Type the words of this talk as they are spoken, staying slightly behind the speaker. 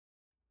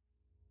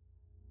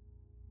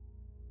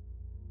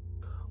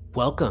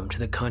Welcome to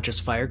the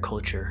Conscious Fire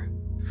Culture.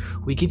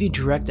 We give you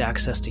direct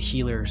access to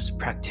healers,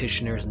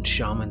 practitioners, and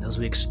shamans as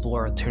we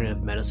explore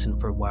alternative medicine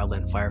for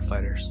wildland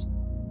firefighters.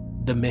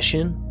 The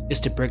mission is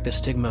to break the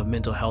stigma of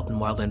mental health in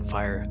wildland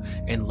fire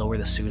and lower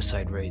the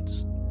suicide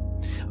rates.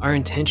 Our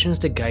intention is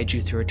to guide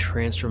you through a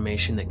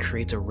transformation that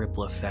creates a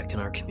ripple effect in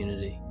our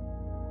community.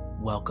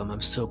 Welcome.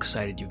 I'm so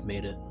excited you've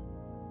made it.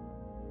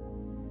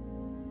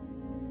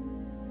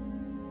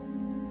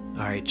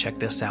 Alright, check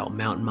this out.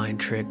 Mountain Mind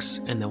Tricks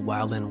and the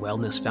Wildland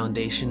Wellness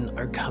Foundation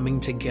are coming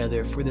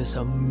together for this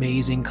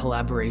amazing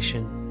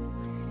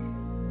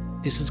collaboration.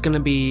 This is going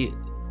to be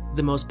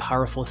the most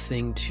powerful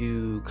thing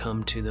to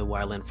come to the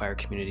wildland fire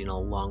community in a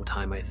long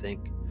time, I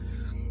think.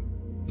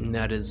 And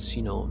that is,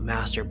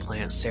 master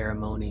plant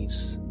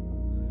ceremonies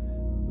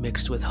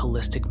mixed with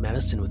holistic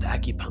medicine, with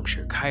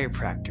acupuncture,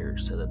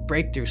 chiropractors, the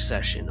breakthrough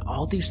session,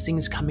 all these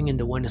things coming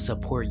into one to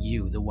support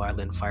you, the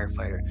wildland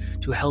firefighter,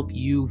 to help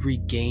you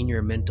regain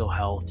your mental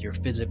health, your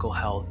physical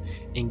health,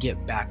 and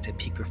get back to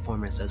peak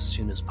performance as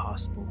soon as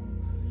possible.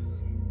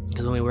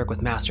 Because when we work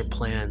with master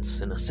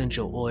plants and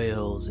essential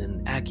oils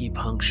and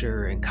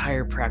acupuncture and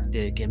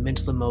chiropractic and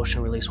mental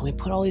emotional release, when we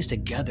put all these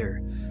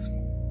together,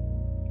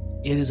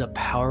 it is a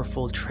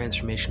powerful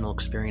transformational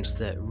experience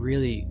that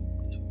really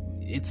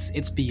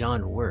it's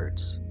beyond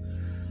words.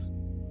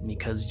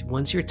 Because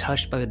once you're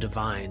touched by the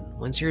divine,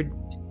 once you're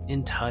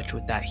in touch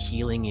with that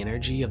healing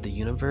energy of the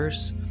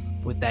universe,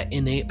 with that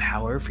innate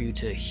power for you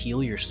to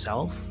heal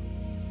yourself,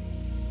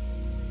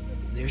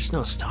 there's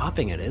no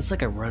stopping it. It's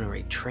like a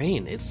runaway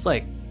train. It's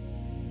like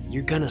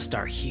you're gonna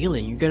start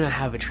healing. You're gonna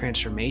have a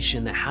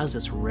transformation that has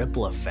this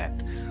ripple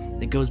effect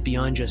that goes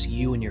beyond just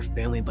you and your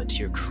family, but to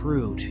your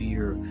crew, to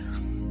your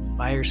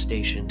fire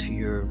station, to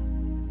your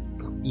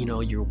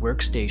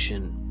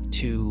workstation,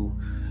 to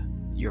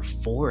your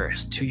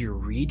forest, to your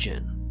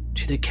region,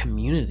 to the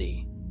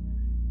community.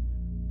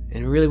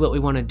 And really what we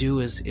want to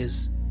do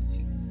is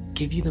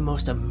give you the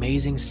most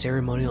amazing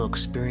ceremonial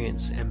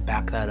experience and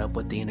back that up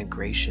with the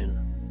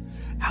integration.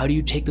 How do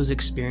you take those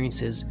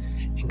experiences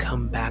and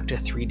come back to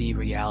 3D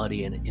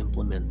reality and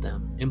implement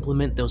them?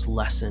 Implement those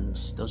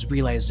lessons, those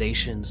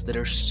realizations that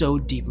are so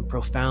deep and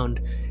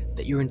profound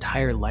that your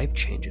entire life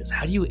changes.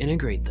 How do you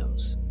integrate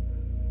those?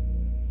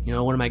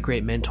 One of my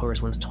great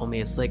mentors once told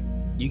me, it's like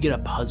you get a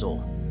puzzle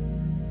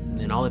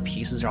and all the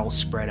pieces are all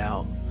spread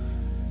out,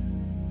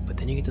 but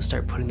then you get to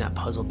start putting that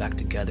puzzle back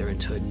together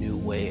into a new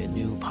way, a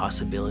new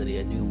possibility,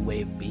 a new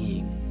way of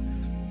being.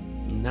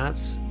 And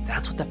that's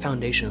what the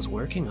foundation is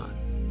working on.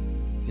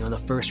 The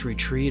first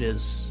retreat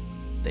is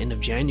the end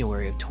of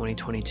January of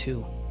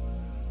 2022.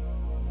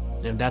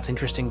 And if that's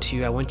interesting to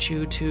you, I want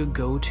you to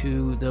go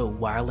to the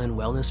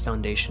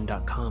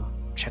wildlandwellnessfoundation.com.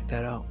 Check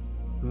that out.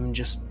 And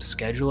just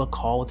schedule a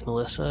call with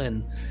Melissa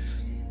and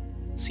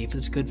see if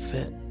it's a good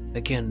fit.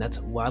 Again, that's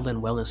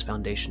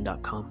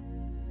wildlandwellnessfoundation.com.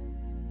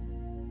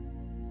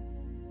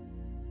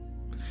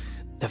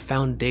 The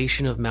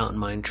foundation of Mountain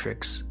Mind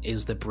Tricks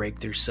is the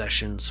breakthrough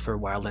sessions for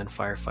wildland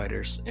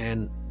firefighters.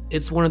 And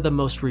it's one of the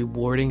most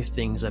rewarding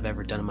things I've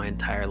ever done in my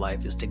entire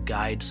life, is to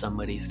guide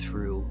somebody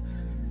through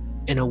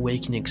an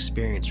awakening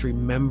experience,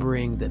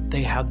 remembering that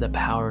they have the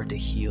power to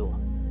heal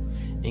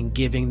and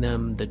giving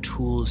them the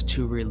tools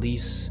to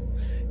release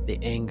the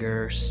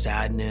anger,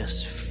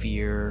 sadness,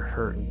 fear,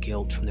 hurt, and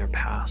guilt from their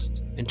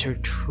past, and to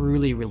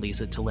truly release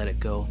it, to let it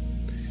go.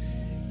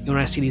 When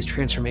I see these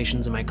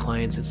transformations in my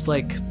clients, it's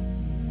like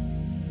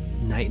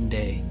night and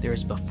day.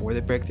 There's before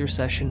the breakthrough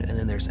session, and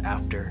then there's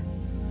after.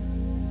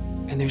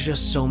 And there's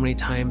just so many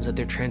times that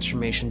their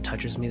transformation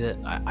touches me that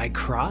I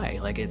cry.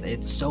 Like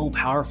it's so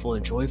powerful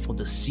and joyful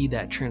to see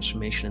that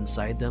transformation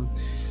inside them.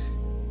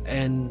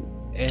 And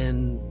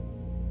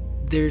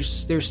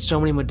there's so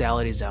many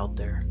modalities out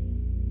there.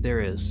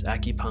 There is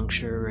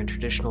acupuncture and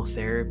traditional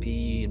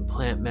therapy and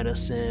plant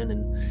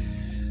medicine,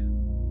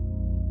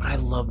 but I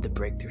love the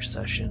breakthrough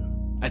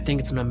session. I think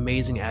it's an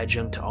amazing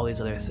adjunct to all these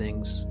other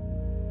things,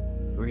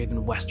 or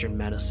even Western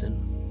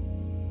medicine.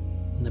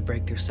 And the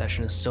breakthrough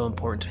session is so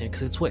important to me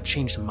because it's what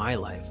changed my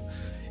life.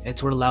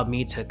 It's what allowed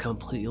me to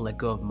completely let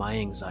go of my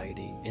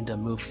anxiety and to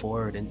move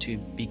forward and to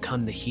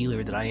become the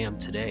healer that I am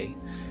today,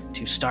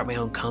 to start my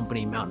own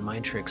company, Mountain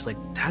Mind Tricks. Like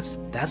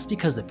that's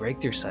because of the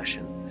breakthrough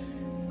session.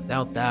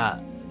 Without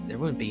that, there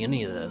wouldn't be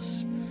any of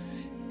this.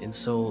 And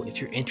so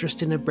if you're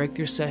interested in a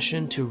breakthrough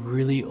session to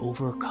really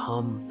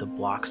overcome the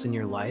blocks in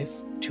your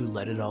life, to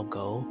let it all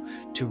go,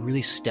 to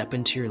really step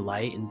into your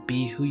light and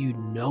be who you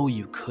know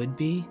you could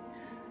be,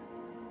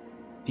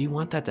 if you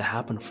want that to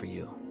happen for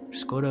you,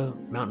 just go to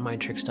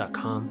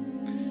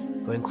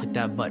mountainmindtricks.com, go ahead and click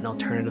that button,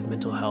 Alternative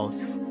Mental Health,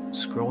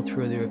 scroll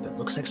through there. If it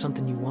looks like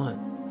something you want,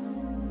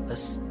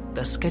 let's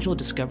schedule a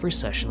discovery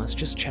session. Let's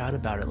just chat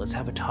about it. Let's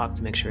have a talk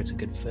to make sure it's a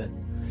good fit.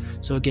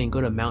 So again,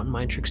 go to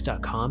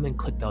mountainmindtricks.com and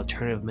click the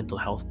Alternative Mental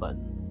Health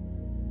button.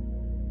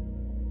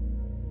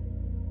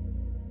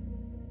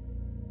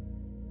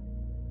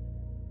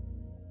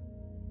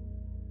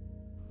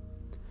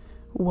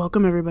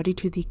 Welcome, everybody,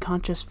 to the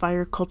Conscious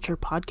Fire Culture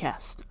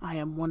Podcast. I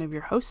am one of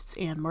your hosts,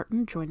 Ann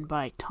Martin, joined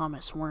by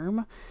Thomas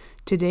Worm.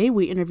 Today,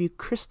 we interview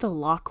Krista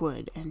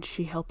Lockwood, and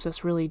she helps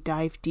us really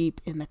dive deep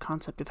in the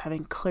concept of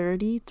having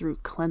clarity through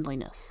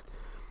cleanliness.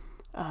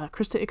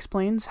 Krista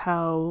explains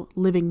how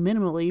living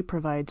minimally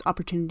provides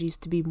opportunities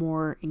to be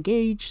more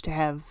engaged, to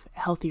have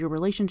healthier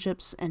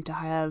relationships, and to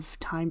have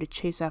time to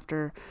chase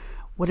after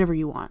whatever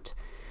you want.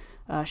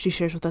 She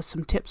shares with us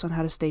some tips on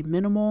how to stay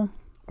minimal,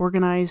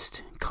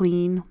 organized,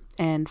 clean,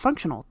 and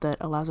functional that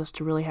allows us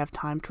to really have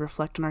time to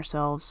reflect on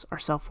ourselves, our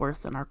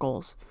self-worth, and our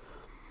goals.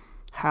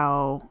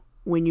 How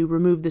when you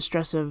remove the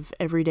stress of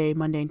everyday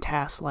mundane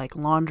tasks like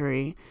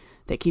laundry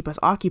that keep us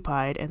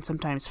occupied and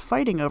sometimes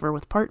fighting over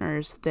with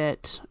partners,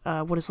 that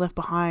what is left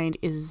behind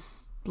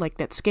is like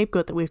that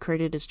scapegoat that we've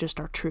created is just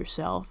our true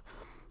self.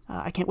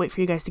 I can't wait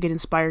for you guys to get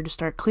inspired to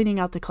start cleaning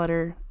out the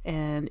clutter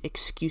and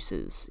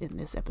excuses in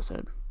this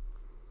episode.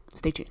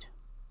 Stay tuned.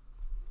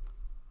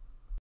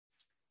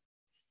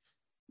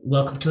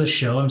 Welcome to the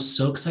show. I'm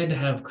so excited to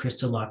have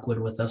Krista Lockwood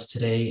with us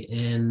today,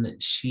 and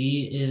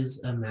she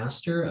is a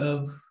master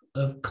of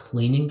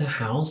cleaning the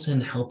house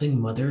and helping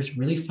mothers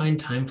really find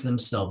time for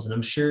themselves. And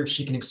I'm sure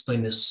she can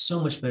explain this so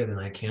much better than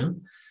I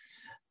can,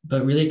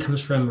 but really it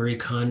comes from Marie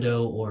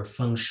Kondo or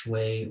feng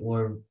shui,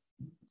 or,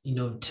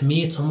 to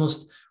me, it's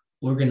almost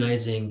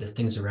organizing the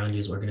things around you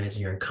is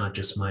organizing your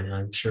unconscious mind. And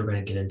I'm sure we're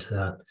going to get into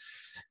that.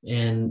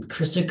 And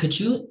Krista, could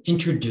you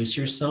introduce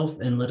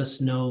yourself and let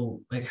us know,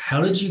 how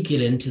did you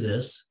get into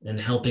this and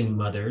helping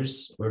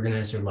mothers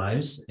organize their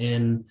lives?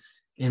 And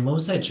what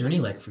was that journey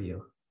like for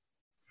you?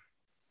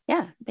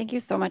 Yeah, thank you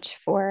so much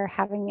for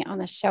having me on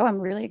the show. I'm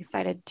really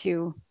excited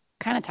to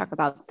kind of talk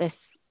about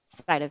this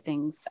side of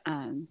things,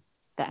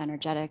 the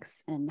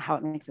energetics and how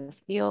it makes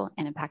us feel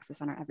and impacts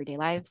us on our everyday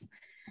lives.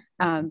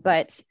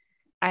 But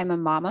I'm a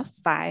mom of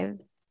 5,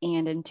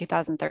 and in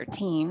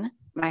 2013,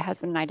 my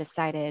husband and I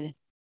decided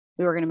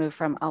we were going to move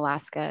from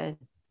Alaska,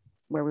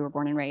 where we were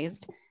born and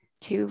raised,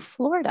 to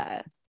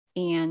Florida.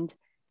 And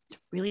it's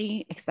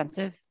really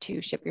expensive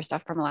to ship your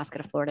stuff from Alaska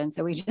to Florida. And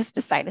so we just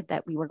decided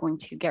that we were going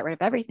to get rid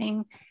of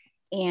everything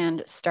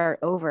and start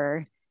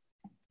over.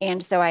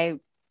 And so I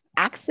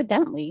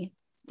accidentally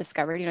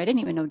discovered, I didn't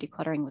even know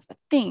decluttering was a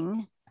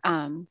thing,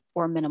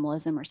 or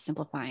minimalism or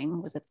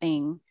simplifying was a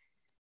thing.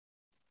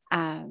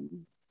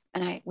 And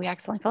we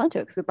accidentally fell into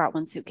it because we brought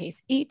one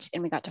suitcase each,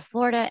 and we got to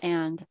Florida,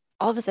 and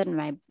all of a sudden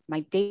my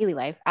daily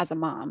life as a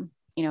mom,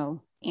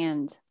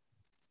 and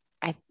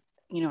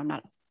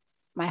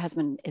my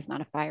husband is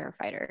not a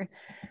firefighter,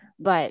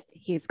 but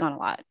he's gone a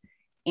lot.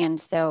 And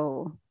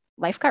so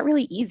life got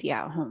really easy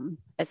at home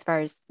as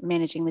far as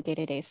managing the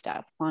day-to-day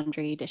stuff,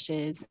 laundry,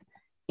 dishes,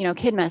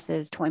 kid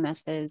messes, toy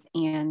messes.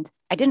 And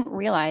I didn't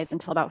realize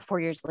until about 4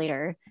 years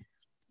later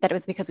that it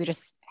was because we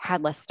just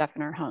had less stuff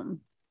in our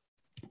home.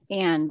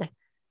 And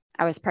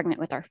I was pregnant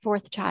with our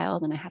 4th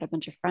child, and I had a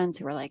bunch of friends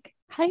who were like,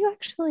 how do you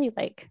actually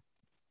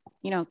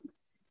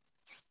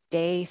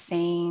stay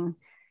sane,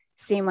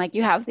 seem like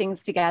you have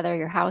things together,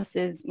 your house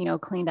is,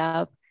 cleaned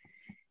up.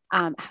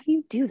 How do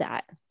you do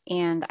that?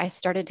 And I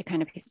started to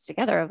kind of piece it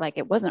together of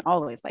it wasn't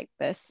always like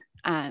this.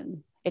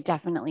 It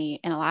definitely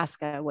in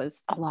Alaska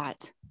was a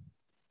lot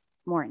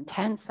more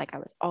intense. I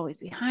was always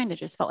behind. It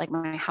just felt like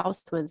my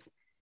house was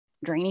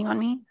draining on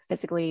me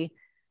physically,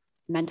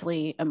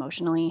 mentally,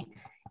 emotionally.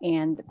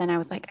 And then I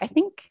was like, I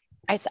think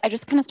I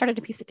just kind of started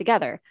to piece it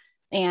together.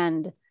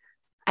 And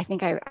I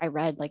think I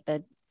read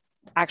the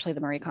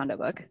Marie Kondo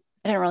book.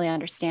 I didn't really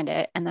understand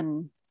it.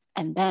 And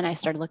then I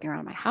started looking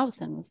around my house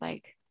and was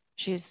like,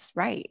 she's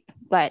right.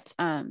 But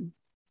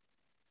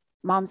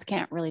moms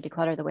can't really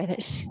declutter the way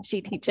that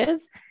she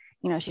teaches.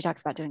 She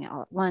talks about doing it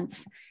all at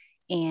once.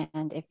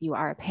 And if you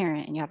are a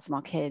parent and you have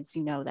small kids,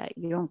 that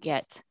you don't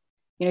get,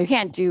 you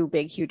can't do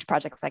big, huge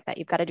projects like that.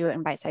 You've got to do it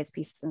in bite-sized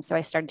pieces. And so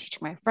I started teaching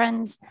my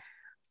friends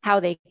how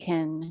they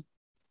can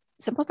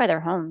simplify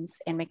their homes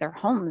and make their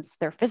homes,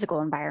 their physical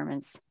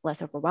environments,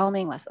 less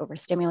overwhelming, less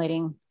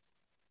overstimulating.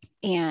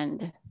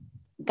 And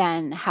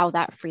then how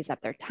that frees up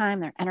their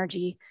time, their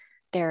energy,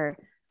 their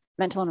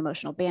mental and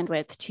emotional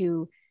bandwidth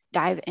to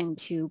dive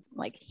into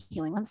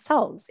healing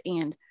themselves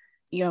and,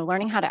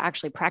 learning how to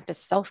actually practice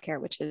self-care,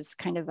 which is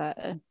kind of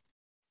a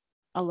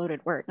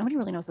loaded word. Nobody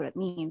really knows what it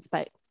means,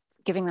 but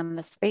giving them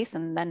the space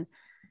and then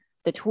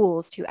the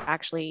tools to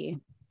actually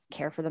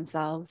care for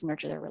themselves,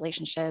 nurture their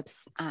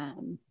relationships,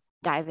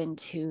 dive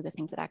into the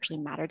things that actually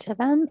matter to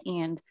them.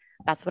 And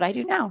that's what I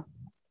do now.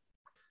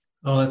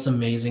 Oh, that's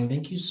amazing.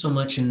 Thank you so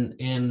much. And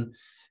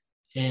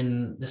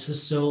this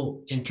is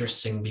so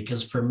interesting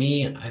because for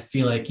me, I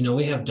feel like,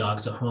 we have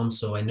dogs at home,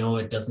 so I know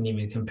it doesn't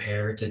even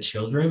compare to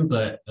children,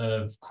 but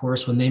of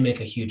course, when they make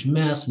a huge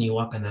mess and you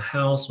walk in the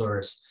house or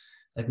it's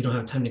we don't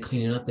have time to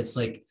clean it up, it's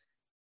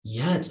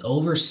yeah, it's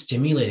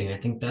overstimulating. I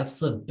think that's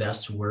the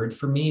best word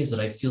for me, is that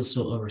I feel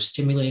so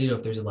overstimulated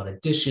if there's a lot of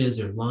dishes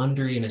or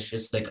laundry, and it's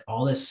just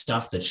all this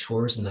stuff, the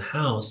chores in the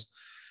house.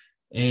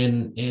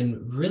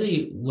 And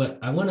really what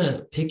I want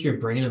to pick your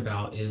brain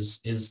about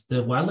is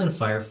the wildland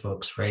fire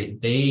folks, right?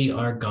 They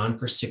are gone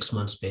for 6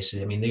 months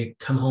basically. I mean, they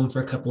come home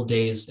for a couple of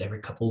days every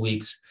couple of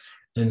weeks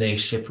and they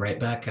ship right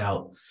back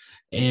out.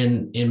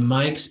 And in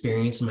my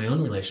experience, in my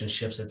own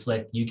relationships, it's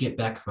like you get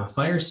back from a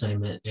fire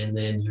assignment and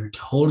then you're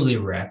totally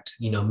wrecked,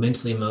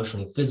 mentally,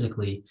 emotionally,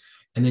 physically.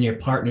 And then your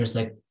partner's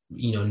like,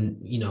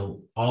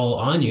 all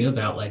on you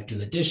about like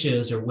doing the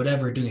dishes or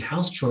whatever, doing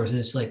house chores. And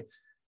it's like,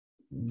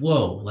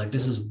 whoa, like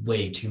this is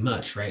way too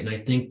much, right? And I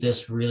think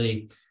this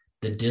really,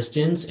 the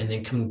distance and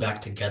then coming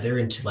back together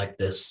into like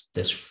this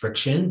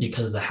friction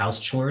because of the house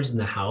chores and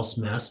the house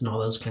mess and all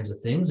those kinds of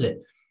things,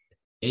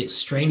 it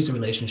strains the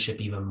relationship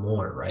even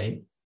more,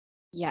 right?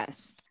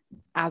 Yes.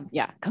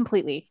 Yeah,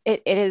 completely.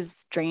 It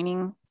is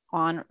draining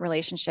on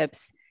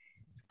relationships,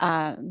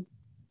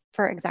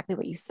 for exactly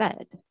what you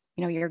said.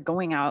 You're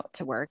going out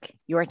to work,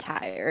 you're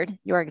tired,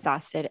 you're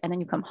exhausted, and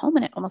then you come home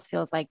and it almost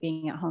feels like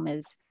being at home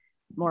is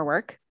more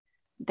work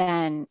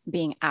than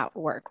being at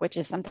work, which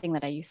is something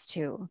that I used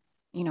to,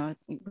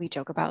 we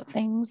joke about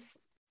things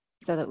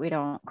so that we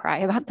don't cry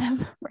about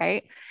them,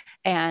 right?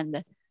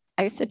 And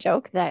I used to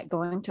joke that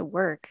going to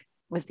work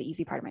was the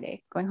easy part of my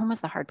day. Going home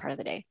was the hard part of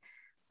the day.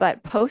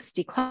 But post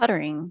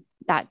decluttering,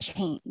 that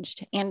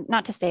changed. And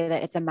not to say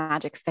that it's a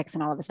magic fix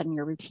and all of a sudden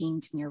your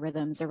routines and your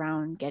rhythms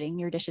around getting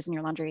your dishes and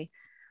your laundry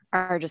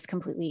are just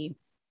completely,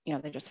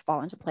 they just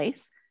fall into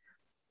place,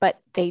 but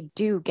they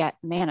do get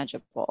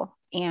manageable.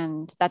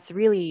 And that's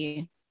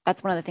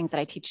one of the things that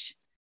I teach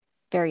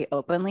very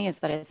openly, is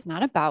that it's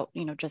not about,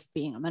 just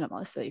being a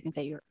minimalist. So you can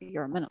say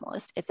you're a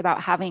minimalist. It's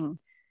about having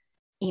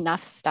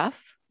enough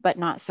stuff, but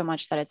not so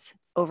much that it's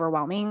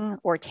overwhelming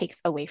or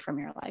takes away from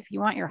your life. You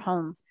want your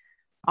home,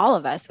 all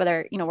of us,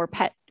 whether, we're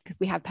pet, because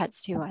we have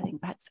pets too. I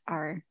think pets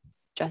are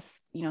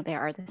just, they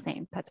are the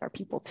same. Pets are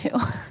people too.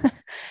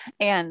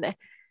 And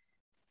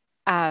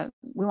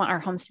we want our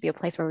homes to be a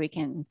place where we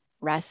can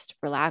rest,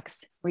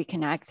 relax,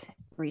 reconnect,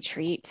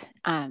 retreat,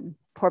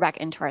 pour back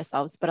into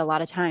ourselves. But a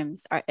lot of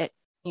times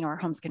our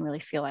homes can really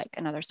feel like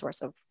another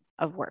source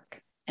of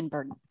work and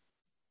burden.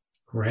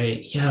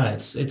 Right. Yeah,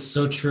 it's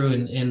so true.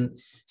 And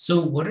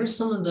so what are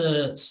some of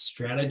the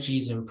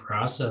strategies and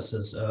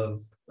processes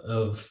of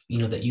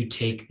that you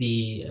take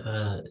the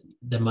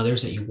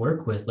mothers that you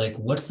work with? Like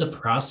what's the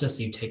process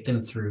that you take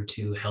them through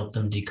to help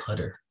them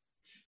declutter?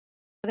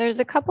 There's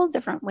a couple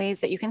different ways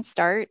that you can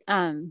start.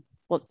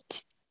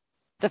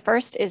 The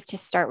first is to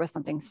start with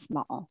something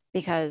small,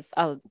 because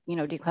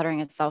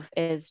decluttering itself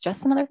is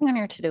just another thing on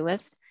your to-do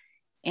list.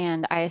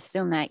 And I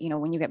assume that,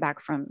 when you get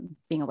back from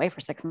being away for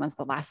 6 months,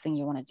 the last thing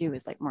you want to do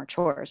is like more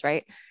chores,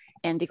 right?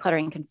 And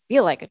decluttering can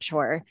feel like a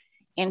chore.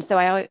 And so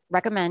I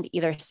recommend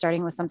either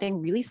starting with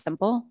something really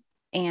simple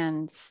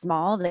and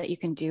small that you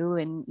can do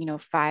in,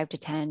 5 to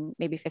 10,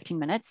 maybe 15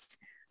 minutes,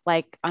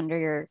 like under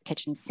your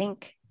kitchen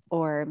sink,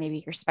 or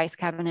maybe your spice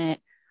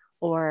cabinet,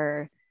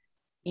 or,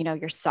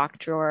 your sock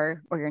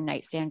drawer or your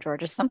nightstand drawer,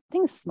 just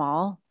something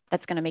small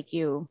that's going to make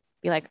you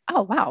be like,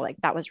 oh, wow, like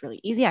that was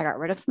really easy. I got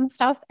rid of some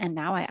stuff. And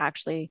now I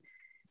actually,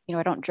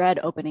 I don't dread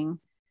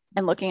opening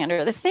and looking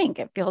under the sink.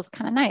 It feels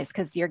kind of nice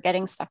because you're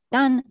getting stuff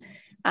done.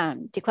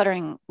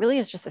 Decluttering really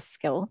is just a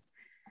skill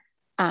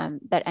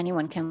that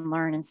anyone can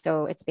learn. And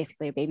so it's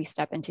basically a baby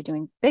step into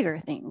doing bigger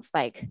things,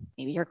 like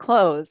maybe your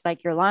clothes,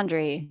 like your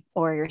laundry,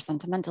 or your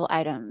sentimental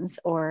items,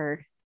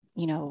 or,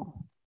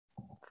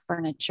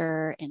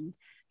 furniture and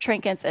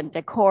trinkets and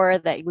decor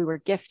that we were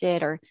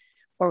gifted, or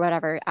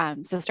whatever.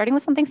 So starting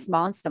with something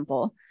small and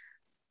simple.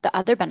 The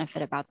other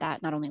benefit about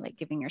that, not only like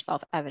giving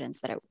yourself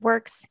evidence that it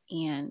works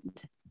and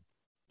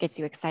gets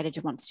you excited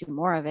to want to do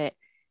more of it,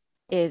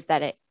 is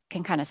that it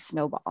can kind of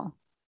snowball.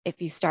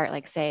 If you start,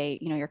 like, say,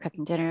 you're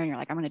cooking dinner and you're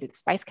like, I'm going to do the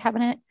spice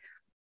cabinet.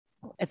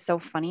 It's so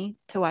funny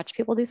to watch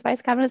people do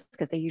spice cabinets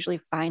because they usually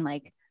find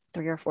like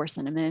 3 or 4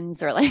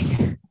 cinnamons, or like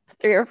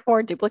 3 or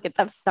 4 duplicates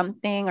of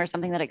something, or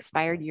something that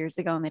expired years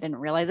ago and they didn't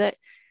realize it.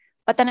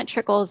 But then it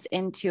trickles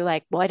into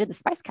like, well, I did the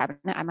spice cabinet,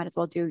 I might as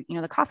well do,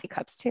 the coffee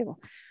cups too.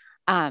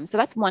 So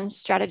that's one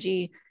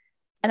strategy.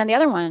 And then the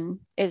other one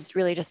is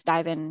really just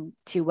dive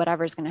into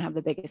whatever's going to have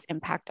the biggest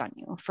impact on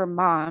you. For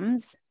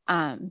moms,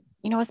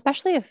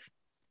 especially if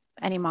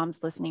any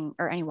moms listening,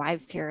 or any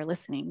wives here are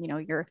listening,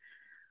 you're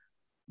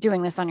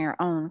doing this on your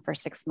own for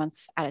 6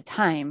 months at a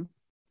time,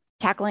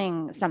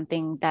 tackling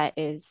something that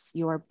is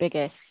your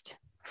biggest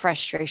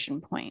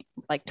frustration point,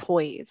 like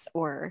toys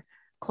or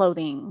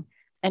clothing,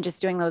 and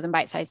just doing those in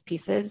bite-sized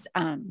pieces,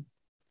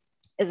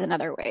 is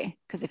another way.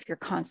 Because if you're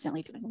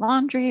constantly doing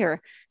laundry or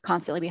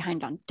constantly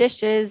behind on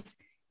dishes,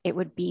 it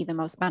would be the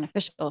most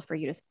beneficial for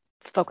you to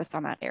focus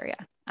on that area.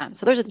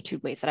 So those are the 2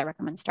 ways that I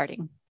recommend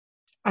starting.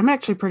 I'm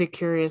actually pretty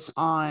curious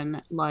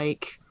on,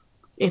 like,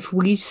 if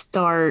we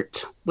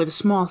start with a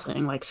small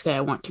thing, like say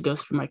I want to go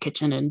through my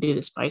kitchen and do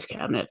the spice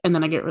cabinet, and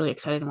then I get really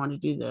excited and want to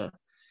do the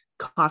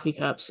coffee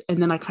cups,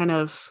 and then I kind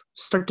of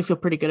start to feel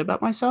pretty good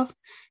about myself.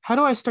 How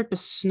do I start to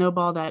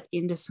snowball that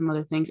into some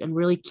other things and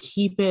really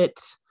keep it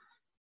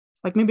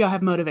like maybe I'll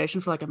have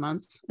motivation for like a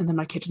month and then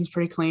my kitchen's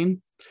pretty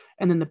clean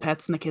and then the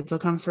pets and the kids will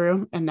come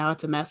through and now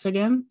it's a mess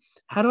again.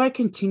 How do I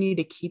continue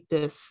to keep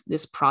this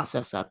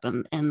process up,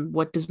 and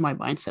what does my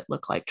mindset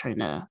look like trying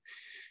to,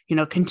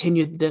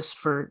 continue this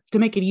to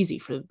make it easy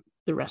for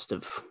the rest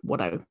of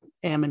what I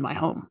am in my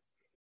home?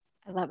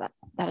 I love it.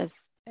 That is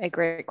a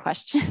great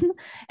question.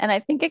 And I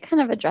think it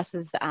kind of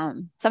addresses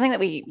something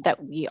that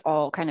we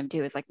all kind of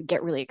do is like we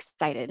get really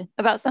excited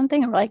about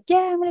something and we're like,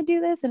 yeah, I'm going to do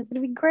this and it's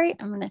going to be great.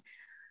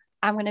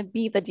 I'm going to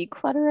be the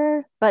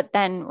declutterer. But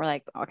then we're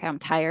like, okay, I'm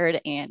tired.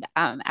 And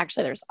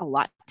actually there's a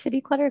lot to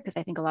declutter because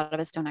I think a lot of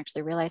us don't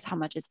actually realize how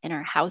much is in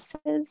our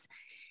houses.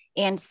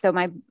 And so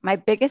my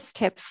biggest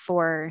tip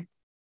for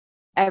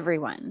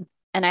everyone,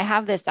 and I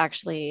have this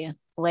actually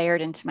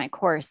layered into my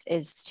course,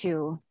 is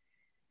to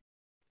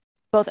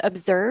both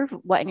observe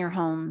what in your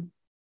home,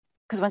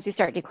 because once you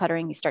start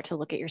decluttering, you start to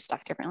look at your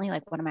stuff differently.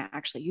 Like, what am I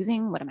actually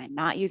using? What am I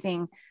not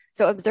using?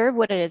 So observe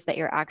what it is that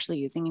you're actually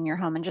using in your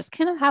home and just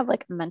kind of have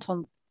like a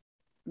mental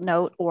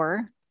note,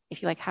 or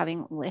if you like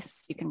having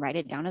lists, you can write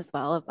it down as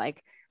well of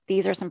like,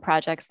 these are some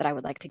projects that I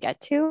would like to get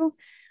to,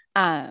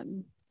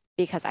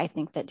 because I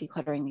think that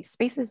decluttering these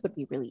spaces would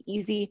be really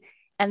easy.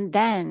 And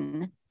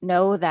then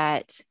know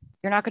that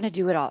you're not going to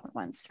do it all at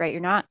once, right?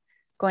 You're not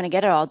going to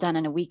get it all done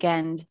in a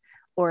weekend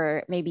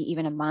or maybe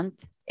even a month.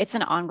 It's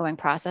an ongoing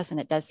process and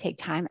it does take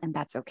time, and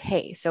that's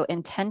okay. So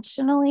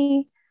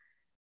intentionally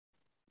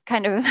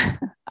kind of,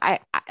 I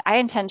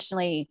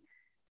intentionally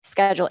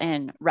schedule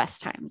in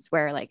rest times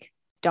where like,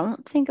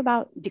 don't think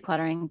about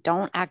decluttering,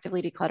 don't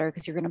actively declutter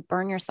because you're going to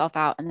burn yourself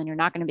out and then you're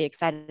not going to be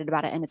excited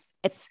about it. And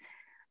it's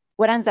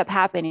what ends up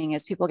happening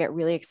is people get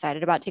really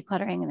excited about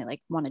decluttering and they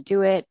like want to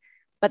do it,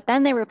 but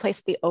then they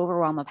replace the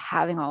overwhelm of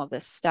having all of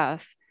this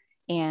stuff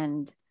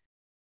and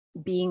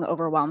being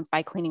overwhelmed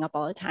by cleaning up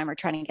all the time or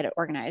trying to get it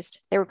organized.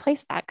 They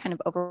replace that kind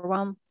of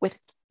overwhelm with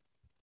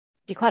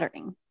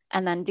decluttering,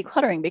 and then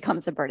decluttering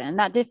becomes a burden, and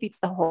that defeats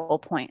the whole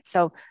point.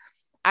 So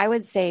I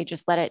would say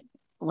just let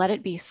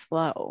it be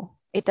slow.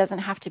 It doesn't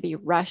have to be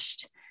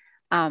rushed.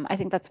 I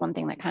think that's one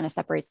thing that kind of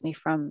separates me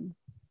from,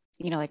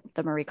 like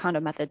the Marie Kondo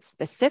method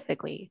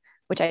specifically,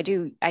 which I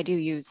do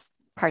use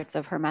parts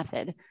of her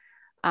method,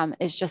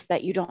 is just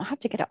that you don't have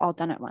to get it all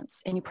done at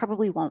once. And you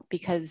probably won't,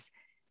 because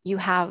you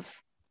have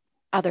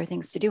other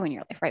things to do in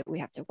your life, right?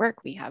 We have to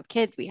work, we have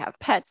kids, we have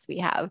pets, we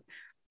have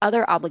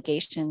other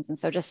obligations. And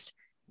so just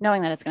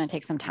knowing that it's going to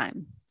take some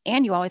time,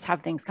 and you always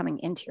have things coming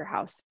into your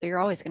house. So you're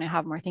always going to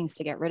have more things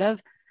to get rid of.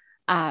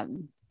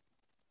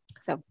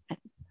 So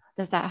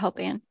does that help,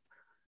 Anne?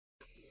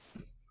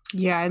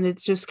 Yeah. And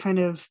it's just kind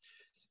of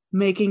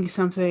making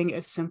something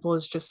as simple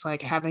as just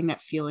like having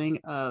that feeling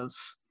of,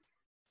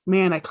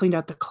 man, I cleaned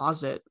out the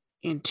closet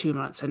in 2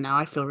 months and now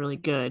I feel really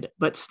good,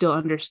 but still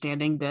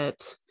understanding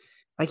that,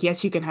 like,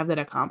 yes, you can have that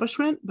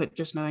accomplishment, but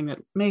just knowing that,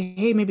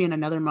 maybe in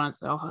another month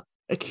I'll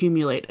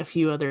accumulate a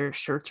few other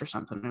shirts or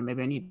something, and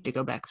maybe I need to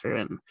go back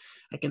through and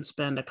I can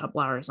spend a couple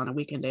hours on a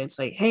weekend day and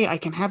say, hey, I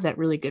can have that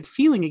really good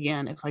feeling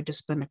again if I just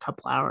spend a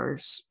couple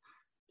hours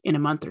in a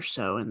month or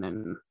so, and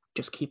then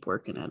just keep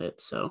working at it.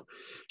 So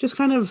just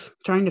kind of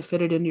trying to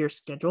fit it into your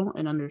schedule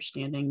and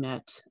understanding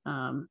that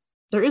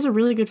there is a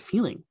really good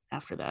feeling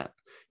after that.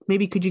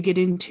 Maybe could you get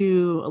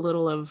into a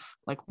little of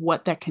like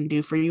what that can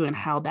do for you and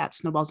how that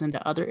snowballs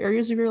into other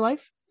areas of your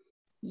life?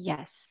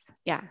 Yes.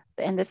 Yeah.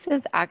 And this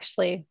is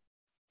actually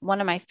one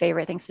of my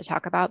favorite things to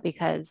talk about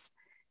because,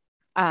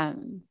 I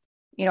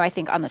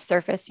think on the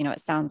surface,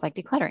 it sounds like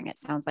decluttering. It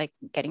sounds like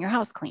getting your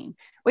house clean,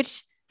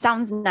 which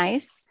sounds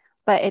nice,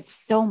 but it's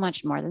so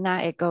much more than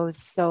that. It goes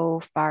so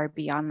far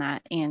beyond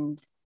that. And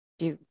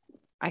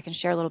I can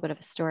share a little bit of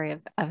a story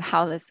of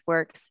how this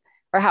works,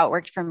 or how it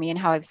worked for me and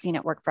how I've seen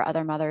it work for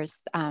other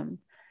mothers,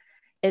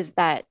 is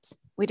that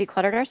we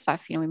decluttered our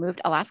stuff. We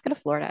moved Alaska to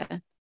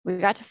Florida. We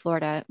got to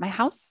Florida. My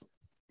house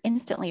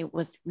instantly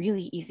was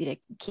really easy to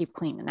keep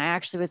clean. And I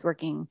actually was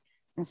working,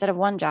 instead of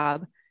one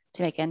job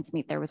to make ends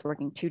meet, there was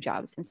working 2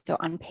 jobs. And so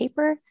on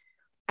paper,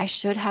 I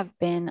should have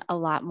been a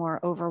lot more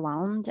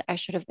overwhelmed. I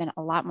should have been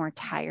a lot more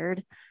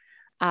tired,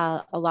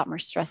 a lot more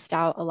stressed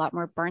out, a lot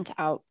more burnt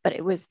out. But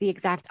it was the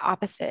exact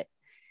opposite,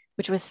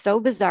 which was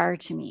so bizarre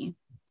to me.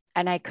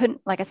 And I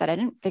couldn't, like I said, I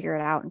didn't figure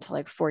it out until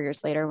like 4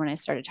 years later when I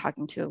started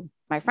talking to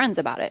my friends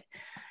about it.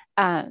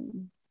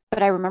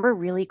 But I remember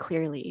really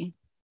clearly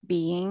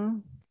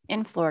being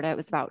in Florida. It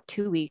was about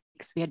 2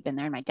 weeks we had been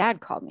there, and my dad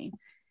called me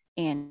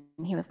and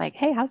he was like,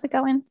 hey, how's it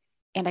going?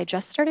 And I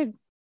just started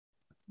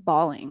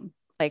bawling,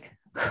 like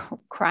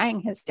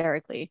crying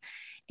hysterically.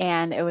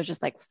 And it was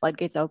just like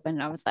floodgates open.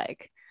 And I was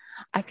like,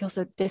 I feel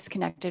so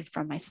disconnected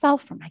from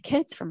myself, from my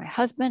kids, from my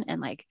husband.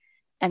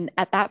 And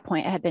at that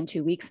point it had been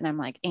 2 weeks, and I'm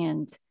like,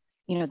 and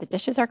the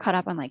dishes are caught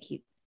up on, like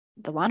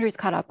the laundry's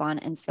caught up on.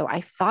 And so I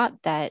thought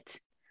that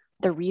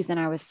the reason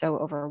I was so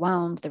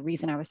overwhelmed, the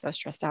reason I was so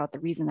stressed out, the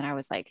reason that I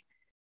was like,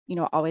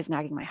 always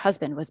nagging my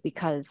husband was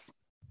because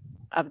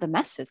of the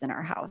messes in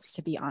our house,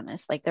 to be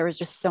honest. Like there was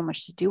just so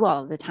much to do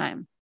all of the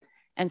time.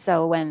 And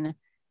so when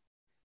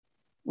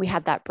we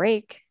had that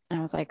break and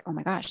I was like, oh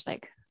my gosh,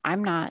 like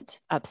I'm not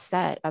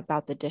upset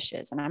about the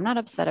dishes and I'm not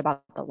upset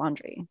about the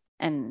laundry.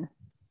 And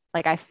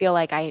like, I feel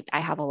like I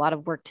have a lot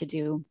of work to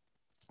do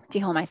to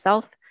heal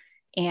myself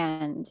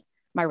and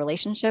my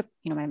relationship,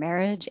 my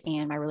marriage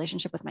and my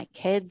relationship with my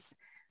kids.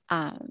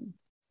 Um,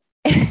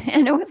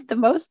 and it was the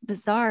most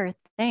bizarre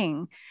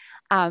thing.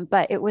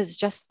 But it was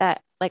just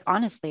that, like,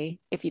 honestly,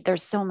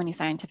 there's so many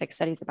scientific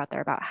studies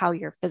about how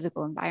your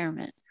physical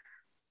environment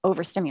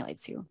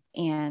overstimulates you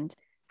and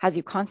has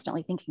you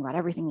constantly thinking about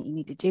everything that you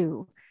need to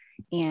do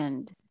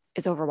and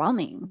is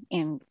overwhelming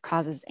and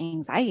causes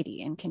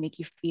anxiety and can make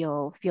you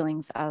feel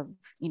feelings of,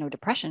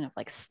 depression, of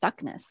like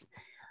stuckness.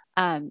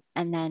 And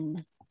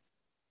then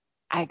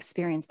I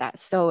experienced that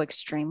so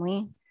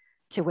extremely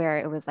to where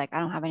it was like, I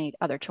don't have any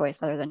other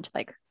choice other than to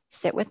like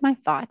sit with my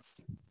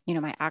thoughts,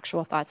 my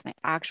actual thoughts, my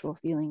actual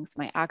feelings,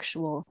 my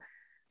actual,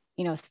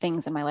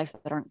 things in my life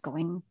that aren't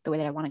going the way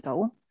that I want to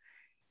go,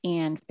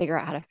 and figure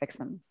out how to fix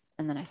them.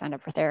 And then I signed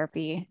up for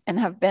therapy and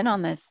have been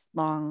on this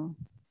long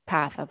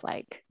path of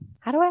like,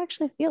 how do I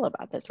actually feel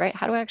about this, right?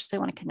 How do I actually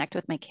want to connect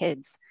with my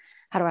kids?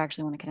 How do I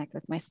actually want to connect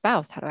with my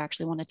spouse? How do I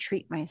actually want to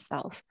treat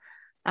myself?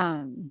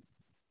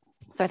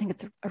 So I think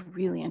it's a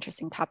really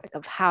interesting topic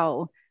of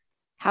how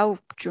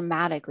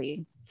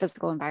dramatically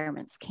physical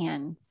environments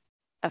can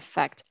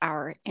affect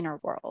our inner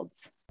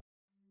worlds.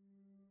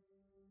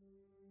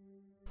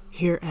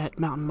 Here at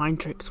Mountain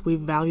Mind Tricks, we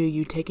value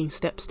you taking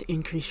steps to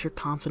increase your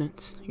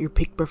confidence, your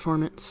peak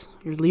performance,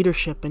 your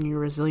leadership, and your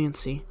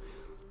resiliency.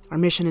 Our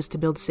mission is to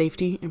build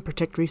safety and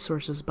protect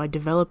resources by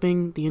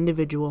developing the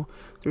individual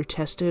through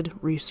tested,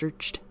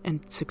 researched,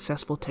 and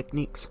successful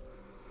techniques.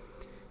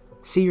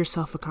 See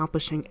yourself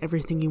accomplishing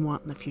everything you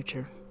want in the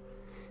future.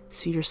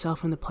 See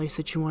yourself in the place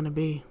that you want to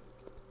be,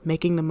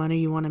 making the money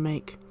you want to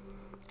make,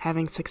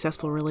 having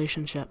successful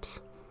relationships,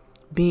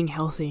 being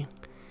healthy,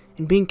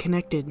 and being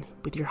connected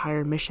with your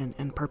higher mission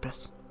and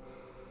purpose.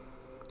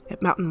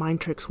 At Mountain Mind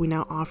Tricks, we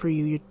now offer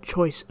you your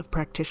choice of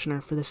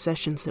practitioner for the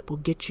sessions that will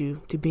get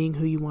you to being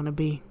who you want to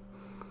be.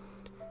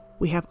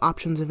 We have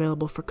options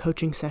available for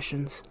coaching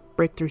sessions,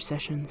 breakthrough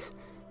sessions,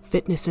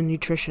 fitness and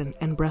nutrition,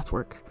 and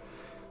breathwork.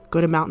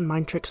 Go to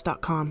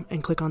mountainmindtricks.com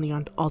and click on the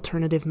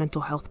Alternative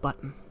Mental Health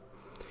button.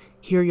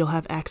 Here you'll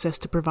have access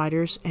to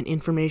providers and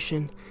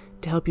information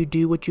to help you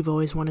do what you've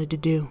always wanted to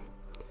do.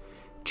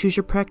 Choose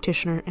your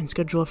practitioner and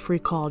schedule a free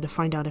call to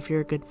find out if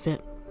you're a good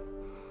fit.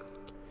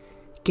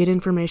 Get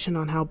information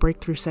on how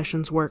breakthrough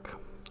sessions work,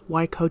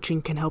 why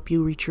coaching can help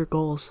you reach your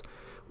goals,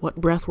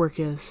 what breathwork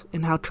is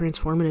and how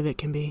transformative it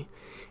can be,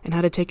 and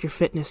how to take your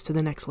fitness to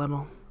the next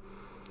level.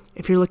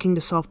 If you're looking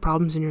to solve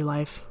problems in your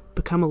life,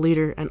 become a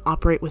leader, and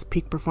operate with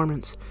peak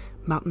performance,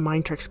 Mountain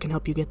Mind Tricks can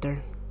help you get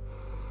there.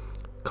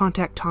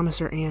 Contact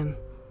Thomas or Ann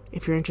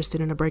if you're interested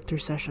in a breakthrough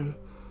session,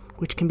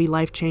 which can be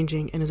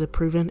life-changing and is a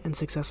proven and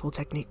successful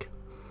technique.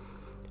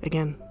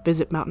 Again,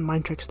 visit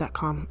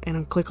mountainmindtricks.com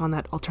and click on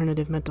that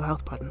Alternative Mental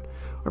Health button,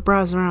 or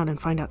browse around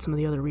and find out some of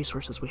the other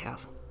resources we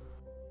have.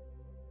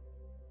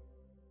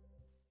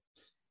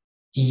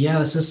 Yeah,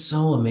 this is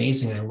so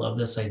amazing. I love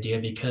this idea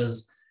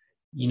because,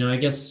 I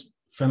guess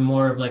from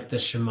more of like the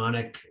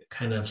shamanic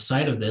kind of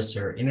side of this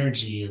or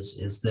energy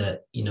is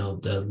that,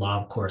 the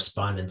law of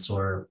correspondence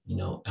or,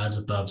 as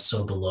above,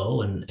 so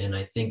below. And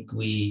I think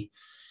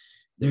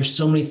there's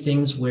so many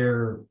things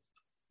where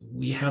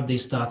we have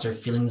these thoughts or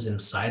feelings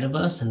inside of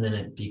us, and then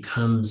it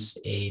becomes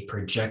a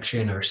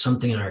projection or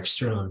something in our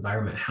external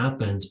environment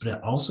happens, but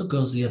it also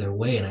goes the other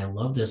way. And I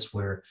love this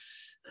where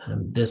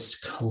this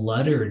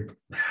cluttered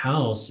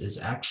house is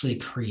actually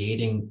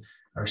creating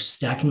or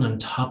stacking on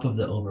top of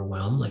the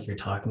overwhelm, like you're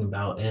talking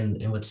about.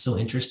 And what's so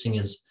interesting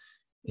is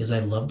I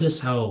love this,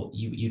 how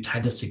you tie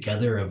this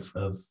together of,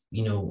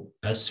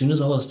 as soon as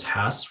all those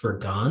tasks were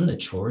gone, the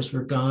chores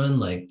were gone,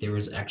 like there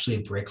was actually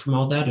a break from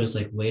all that. It was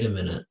like, wait a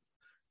minute,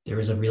 there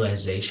was a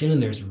realization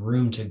and there's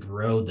room to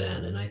grow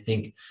then. And I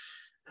think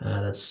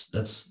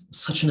that's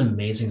such an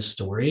amazing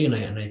story. And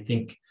I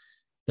think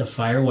the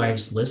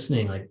firewives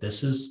listening, like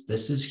this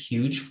is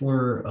huge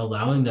for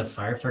allowing the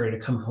firefighter to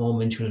come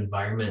home into an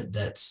environment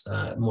that's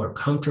more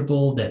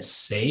comfortable, that's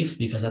safe,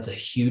 because that's a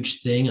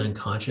huge thing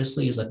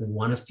unconsciously, is like we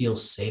want to feel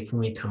safe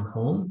when we come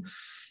home.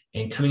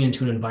 And coming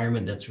into an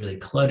environment that's really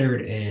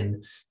cluttered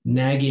and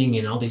nagging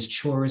and all these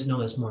chores and all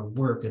this more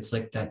work, it's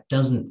like that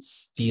doesn't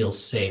feel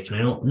safe. And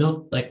I don't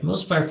know, like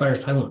most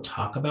firefighters probably won't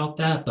talk about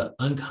that, but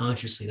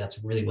unconsciously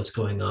that's really what's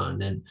going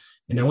on. And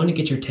I want to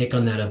get your take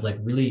on that, of like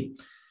really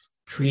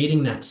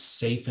creating that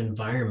safe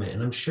environment.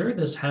 And I'm sure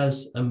this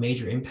has a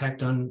major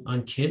impact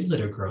on kids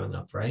that are growing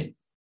up, right?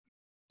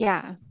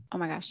 Yeah. Oh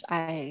my gosh.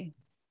 I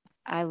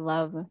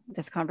love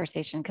this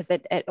conversation because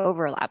it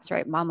overlaps,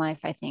 right? Mom life,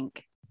 I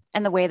think,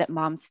 and the way that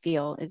moms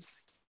feel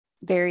is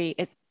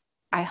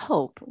I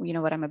hope,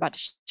 what I'm about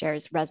to share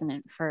is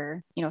resonant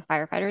for,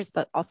 firefighters,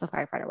 but also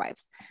firefighter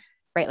wives,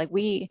 right? Like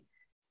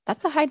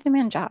that's a high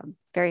demand job,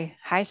 very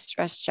high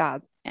stress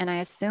job. And I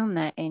assume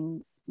that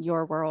in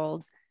your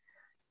world,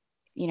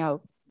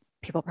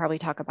 people probably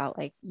talk about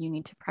like, you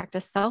need to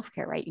practice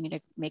self-care, right? You need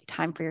to make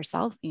time for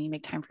yourself. You need to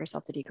make time for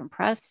yourself to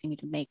decompress. You need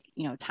to make,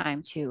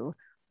 time to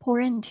pour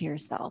into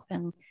yourself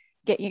and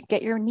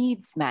get your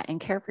needs met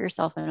and care for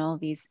yourself in all of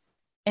these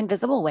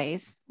invisible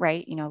ways,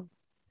 right?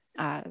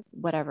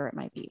 Whatever it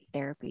might be,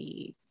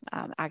 therapy,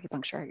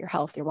 acupuncture, your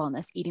health, your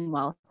wellness, eating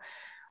well,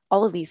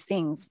 all of these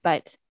things.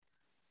 But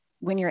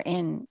when you're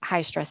in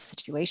high stress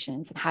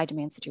situations and high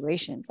demand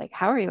situations, like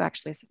how are you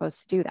actually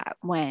supposed to do that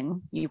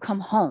when you come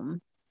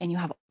home and you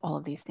have all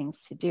of these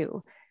things to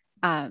do?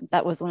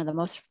 That was one of the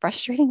most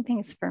frustrating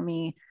things for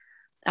me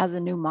as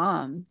a new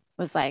mom,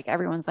 was like,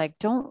 everyone's like,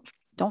 don't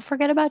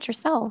forget about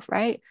yourself,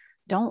 right?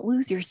 Don't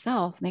lose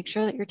yourself. Make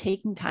sure that you're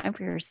taking time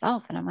for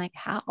yourself. And I'm like,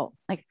 how?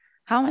 Like,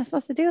 how am I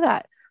supposed to do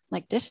that?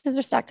 Like, dishes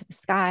are stacked to the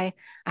sky.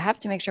 I have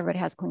to make sure everybody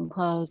has clean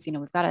clothes.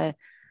 We've got to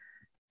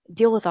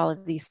deal with all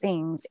of these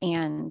things.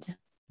 And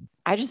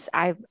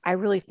I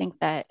really think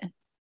that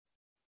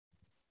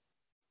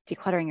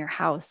decluttering your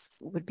house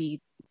would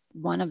be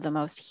one of the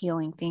most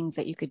healing things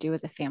that you could do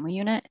as a family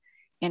unit.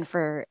 And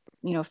for,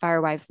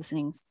 fire wives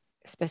listening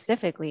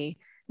specifically,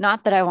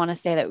 not that I want to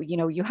say that,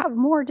 you have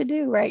more to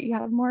do, right? You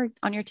have more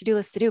on your to-do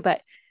list to do,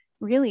 but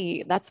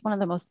really that's one of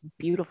the most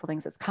beautiful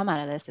things that's come out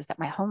of this, is that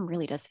my home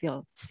really does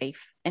feel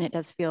safe and it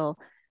does feel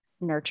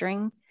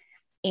nurturing.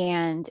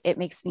 And it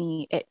makes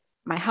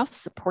my house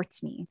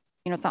supports me.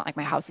 It's not like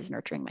my house is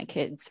nurturing my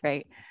kids,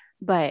 right?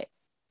 But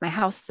my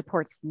house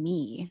supports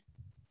me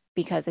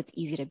because it's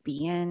easy to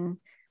be in.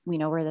 We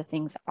know where the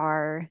things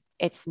are.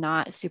 It's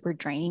not super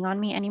draining on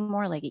me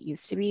anymore like it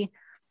used to be,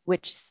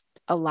 which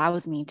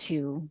allows me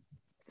to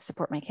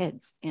support my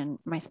kids and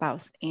my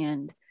spouse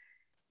and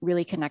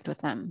really connect with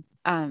them.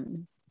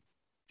 And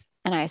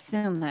I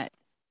assume that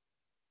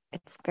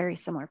it's very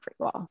similar for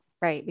you all,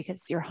 right?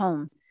 Because your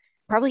home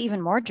probably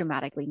even more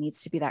dramatically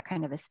needs to be that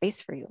kind of a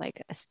space for you,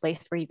 like a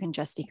space where you can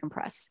just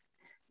decompress,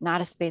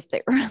 not a space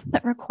that,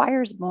 that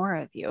requires more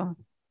of you.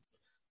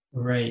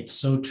 Right.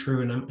 So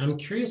true. And I'm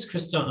curious,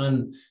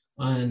 Krista,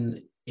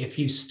 on if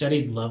you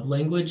studied love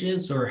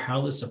languages or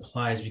how this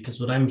applies, because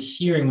what I'm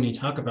hearing when you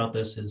talk about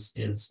this is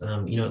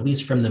at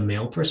least from the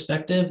male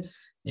perspective,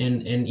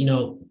 and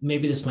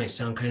maybe this might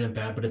sound kind of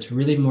bad, but it's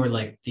really more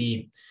like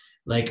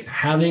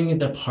having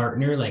the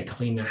partner like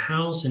clean the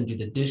house and do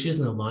the dishes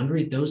and the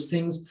laundry, those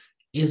things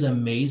is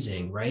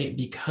amazing, right?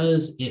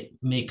 Because it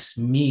makes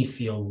me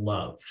feel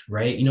loved,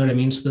 right? You know what I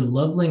mean? So the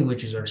love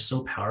languages are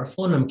so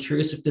powerful. And I'm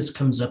curious if this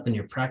comes up in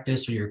your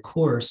practice or your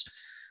course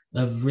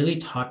of really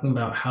talking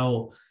about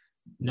how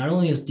not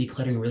only is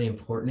decluttering really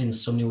important in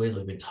so many ways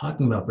we've been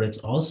talking about, but it's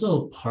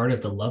also part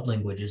of the love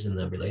languages in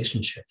the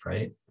relationship,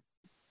 right?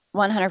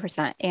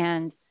 100%.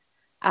 And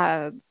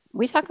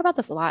we talk about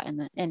this a lot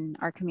in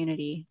our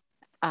community,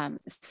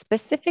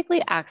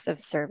 specifically acts of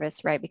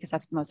service, right? Because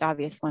that's the most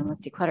obvious one with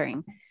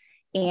decluttering.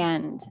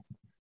 And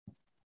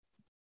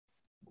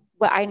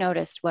what I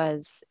noticed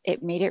was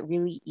it made it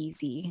really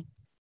easy,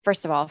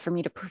 first of all, for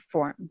me to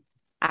perform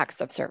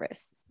acts of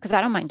service, because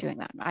I don't mind doing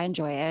that. I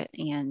enjoy it.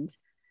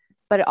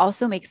 But it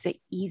also makes it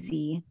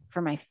easy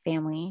for my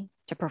family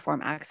to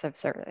perform acts of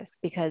service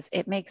because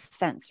it makes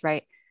sense,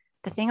 right?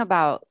 The thing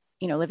about,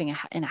 living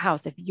in a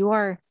house, if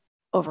you're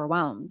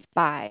overwhelmed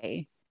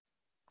by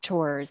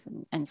chores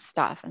and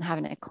stuff and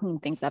having to clean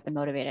things up and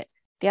motivate it,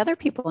 the other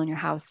people in your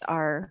house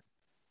are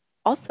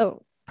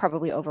also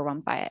probably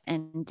overwhelmed by it.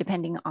 And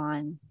depending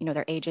on,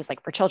 their ages,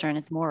 like for children,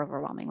 it's more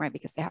overwhelming, right?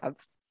 Because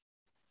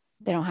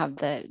they don't have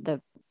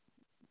the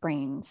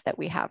brains that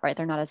we have, right?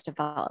 They're not as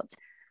developed.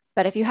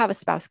 But if you have a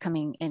spouse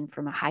coming in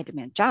from a high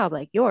demand job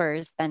like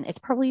yours, then it's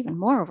probably even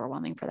more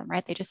overwhelming for them,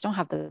 right? They just don't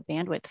have the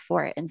bandwidth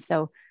for it. And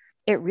so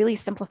it really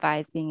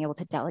simplifies being able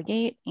to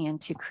delegate and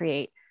to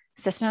create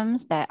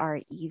systems that are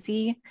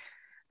easy.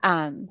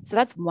 So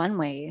that's one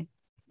way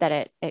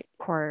that it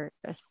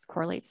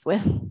correlates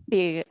with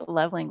the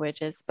love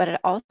languages, but it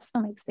also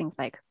makes things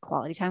like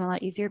quality time a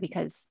lot easier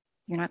because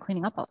you're not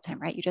cleaning up all the time,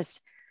 right?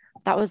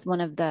 That was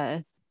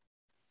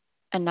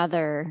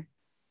another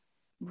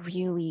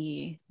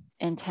really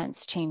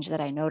intense change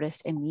that I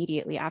noticed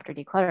immediately after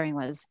decluttering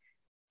was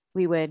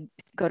we would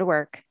go to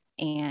work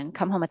and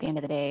come home at the end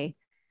of the day,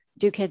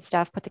 do kid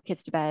stuff, put the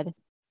kids to bed.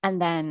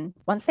 And then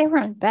once they were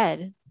in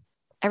bed,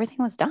 everything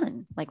was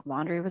done. Like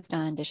laundry was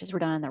done, dishes were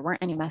done, there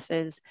weren't any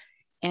messes.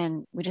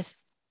 And we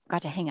just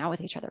got to hang out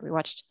with each other. We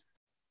watched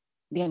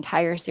the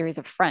entire series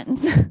of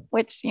Friends,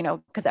 which,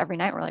 because every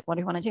night we're like, what do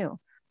you want to do?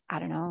 I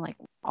don't know. Like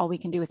all we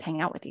can do is hang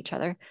out with each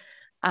other.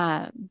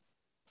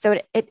 So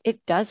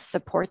it does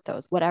support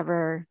those,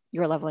 whatever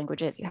your love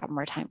language is. You have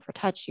more time for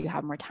touch. You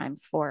have more time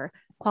for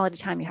quality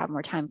time. You have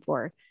more time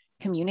for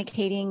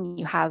communicating.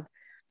 You have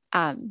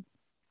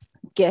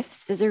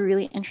gifts is a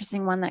really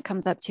interesting one that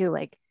comes up too.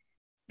 Like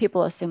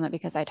people assume that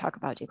because I talk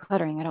about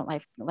decluttering, I don't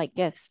like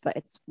gifts, but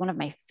it's one of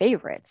my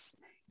favorites.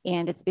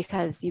 And it's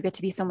because you get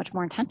to be so much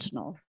more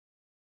intentional,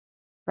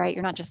 right?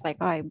 You're not just like,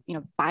 oh, I'm,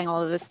 buying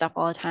all of this stuff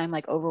all the time,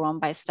 like overwhelmed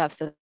by stuff.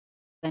 So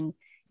then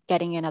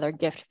getting another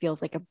gift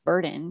feels like a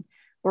burden,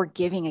 or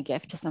giving a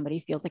gift to somebody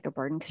feels like a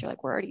burden because you're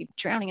like, we're already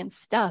drowning in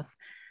stuff.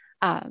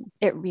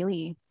 It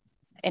really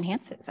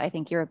enhances, I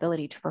think, your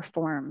ability to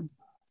perform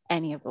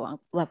any of the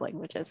love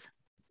languages.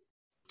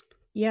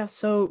 Yeah.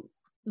 So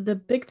The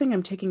big thing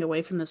I'm taking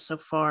away from this so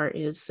far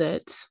is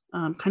that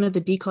kind of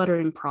the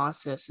decluttering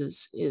process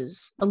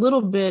is a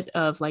little bit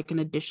of like an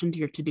addition to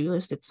your to-do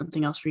list. It's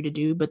something else for you to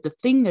do, but the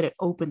thing that it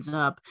opens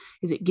up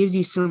is it gives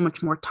you so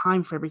much more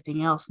time for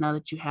everything else now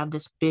that you have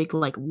this big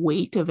like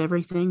weight of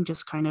everything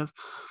just kind of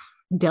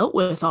dealt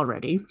with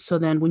already. So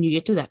then when you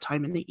get to that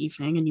time in the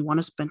evening and you want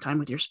to spend time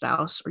with your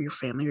spouse or your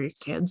family or your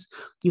kids,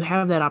 you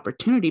have that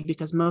opportunity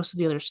because most of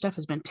the other stuff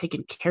has been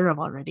taken care of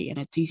already and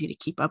it's easy to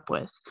keep up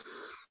with.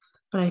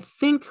 But I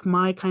think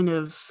my kind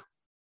of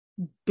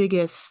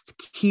biggest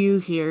cue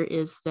here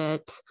is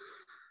that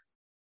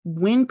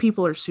when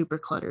people are super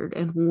cluttered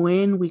and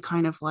when we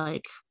kind of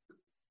like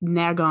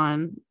nag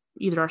on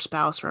either our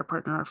spouse or our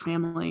partner or our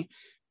family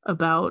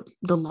about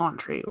the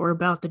laundry or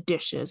about the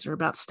dishes or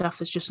about stuff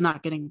that's just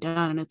not getting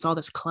done and it's all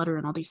this clutter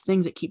and all these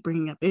things that keep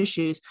bringing up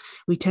issues,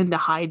 we tend to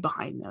hide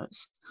behind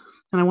those.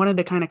 And I wanted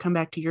to kind of come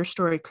back to your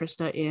story,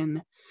 Krista,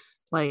 in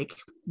like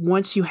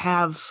once you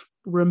have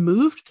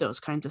removed those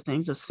kinds of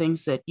things, those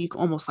things that you can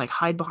almost like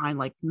hide behind,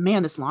 like,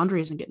 man, this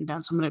laundry isn't getting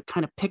done, so I'm going to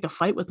kind of pick a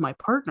fight with my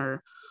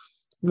partner.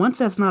 Once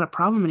that's not a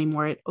problem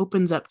anymore, it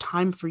opens up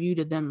time for you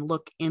to then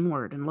look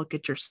inward and look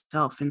at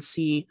yourself and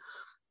see,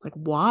 like,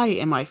 why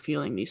am I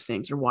feeling these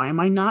things or why am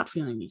I not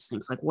feeling these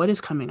things? Like, what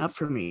is coming up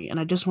for me? And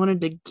I just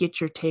wanted to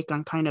get your take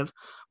on kind of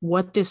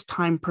what this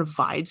time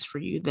provides for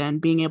you, then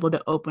being able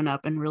to open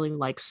up and really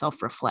like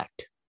self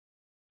reflect.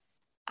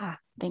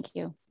 Thank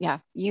you. Yeah,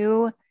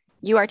 you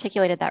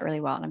articulated that really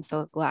well, and I'm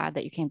so glad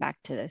that you came back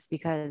to this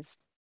because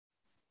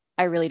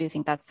I really do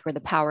think that's where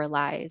the power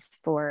lies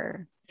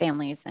for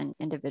families and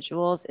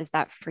individuals, is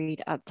that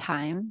freed up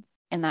time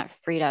and that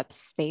freed up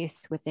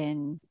space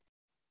within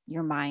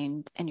your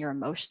mind and your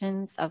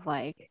emotions of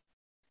like,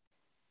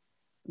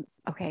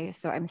 okay,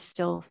 so I'm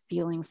still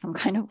feeling some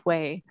kind of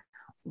way.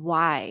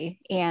 Why?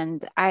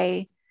 And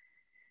I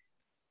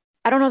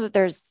don't know that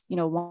there's,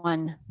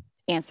 one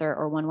answer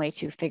or one way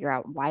to figure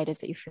out why it is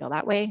that you feel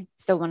that way.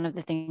 So one of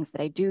the things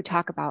that I do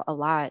talk about a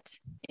lot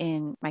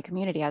in my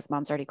community as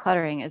moms are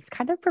decluttering is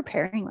kind of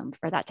preparing them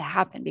for that to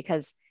happen,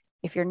 because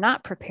if you're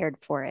not prepared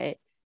for it,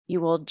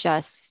 you will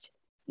just,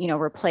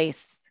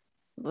 replace,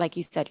 like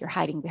you said, you're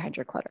hiding behind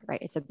your clutter,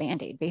 right? It's a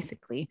band-aid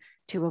basically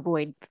to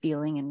avoid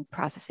feeling and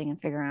processing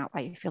and figuring out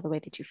why you feel the way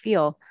that you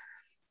feel.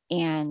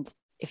 And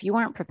if you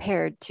aren't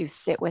prepared to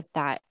sit with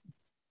that,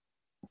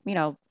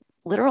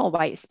 literal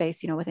white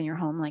space, within your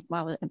home, like,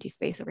 wow, empty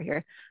space over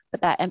here,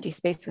 but that empty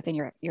space within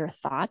your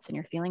thoughts and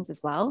your feelings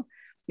as well,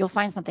 you'll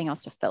find something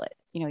else to fill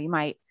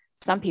it.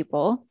 Some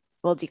people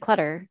will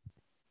declutter,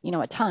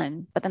 a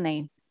ton, but then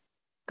they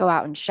go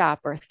out and shop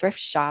or thrift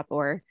shop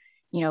or,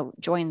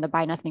 join the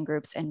buy nothing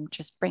groups and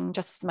just bring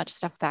just as much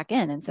stuff back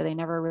in. And so they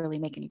never really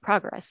make any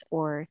progress,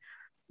 or,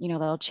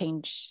 they'll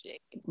change,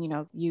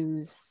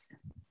 use,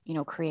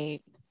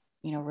 create,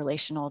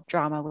 relational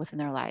drama within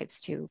their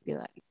lives to be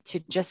like, to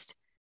just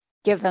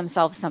give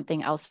themselves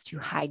something else to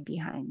hide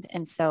behind.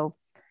 And so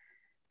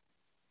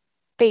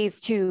phase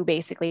 2,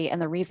 basically,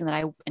 and the reason that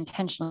I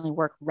intentionally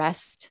work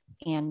rest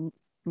and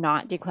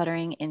not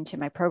decluttering into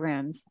my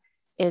programs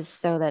is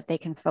so that they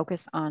can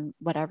focus on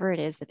whatever it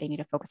is that they need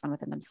to focus on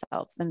within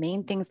themselves. The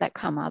main things that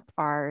come up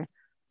are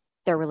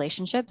their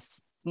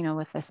relationships,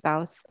 with a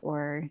spouse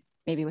or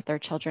maybe with their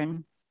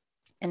children,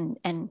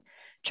 and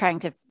trying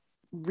to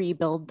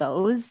rebuild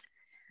those,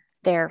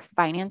 their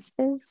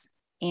finances,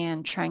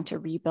 and trying to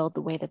rebuild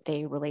the way that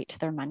they relate to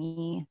their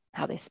money,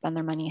 how they spend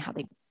their money, how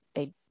they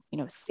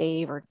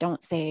save or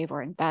don't save,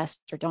 or invest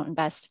or don't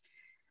invest.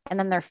 And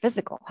then their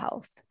physical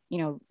health,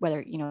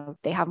 whether,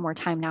 they have more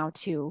time now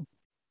to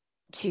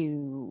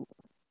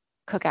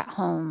cook at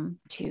home,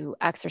 to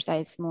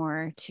exercise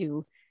more,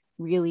 to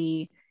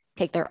really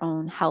take their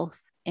own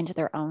health into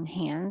their own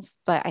hands.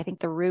 But I think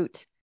the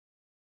root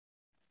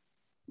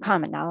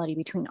commonality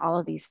between all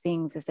of these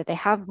things is that they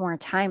have more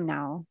time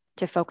now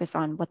to focus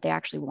on what they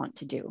actually want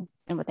to do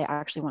and what they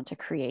actually want to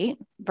create,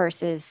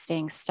 versus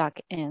staying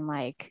stuck in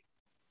like,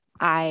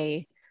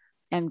 I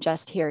am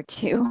just here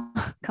to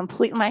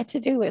complete my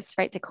to-do list,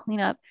 right? To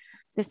clean up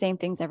the same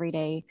things every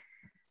day.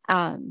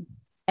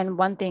 And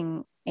one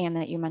thing, Anne,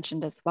 that you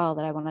mentioned as well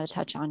that I wanted to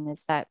touch on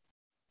is that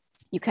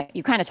you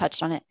kind of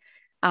touched on it,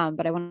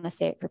 but I want to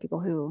say it for people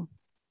who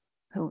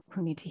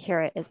need to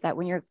hear it, is that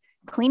when you're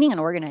cleaning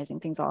and organizing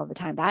things all the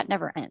time, that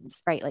never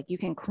ends, right? Like, you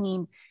can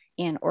clean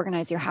and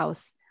organize your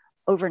house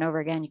over and over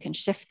again. You can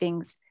shift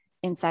things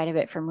inside of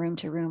it from room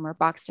to room or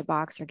box to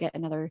box, or get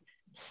another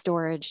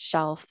storage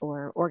shelf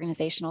or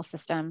organizational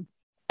system,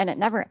 and it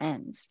never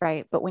ends,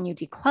 right? But when you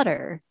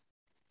declutter,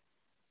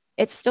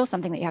 it's still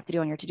something that you have to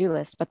do on your to-do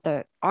list, but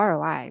the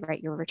ROI,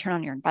 right, your return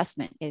on your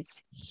investment,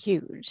 is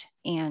huge.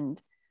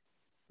 And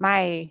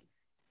my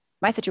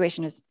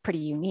situation is pretty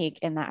unique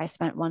in that I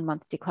spent 1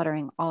 month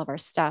decluttering all of our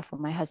stuff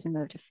when my husband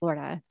moved to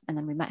Florida, and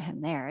then we met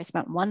him there. I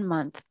spent 1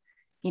 month,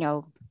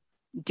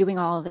 doing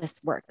all of this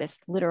work, this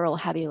literal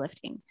heavy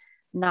lifting,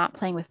 not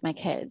playing with my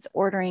kids,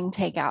 ordering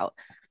takeout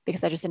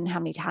because I just didn't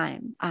have any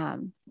time,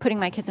 putting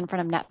my kids in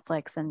front of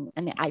Netflix and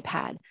the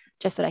iPad,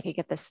 just so that I could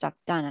get this stuff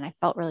done. And I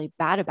felt really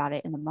bad about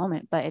it in the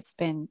moment, but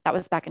that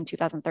was back in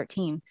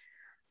 2013.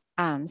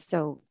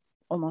 So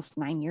almost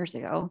 9 years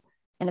ago.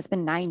 And it's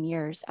been 9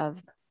 years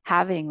of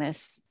having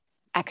this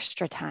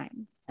extra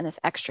time and this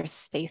extra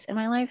space in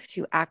my life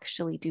to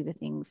actually do the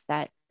things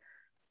that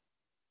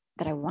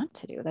I want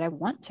to do, that I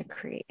want to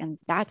create. And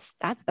that's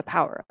the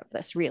power of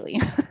this,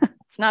 really.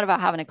 It's not about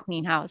having a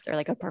clean house or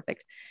like a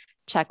perfect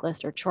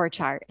checklist or chore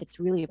chart. It's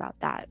really about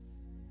that.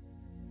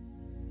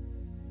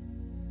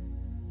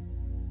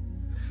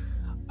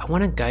 I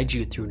want to guide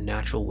you through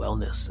natural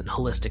wellness and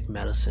holistic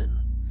medicine,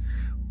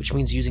 which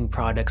means using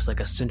products like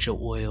essential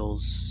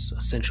oils,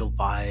 essential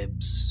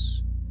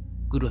vibes,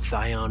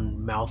 glutathione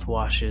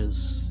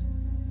mouthwashes,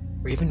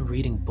 or even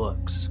reading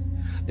books.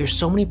 There's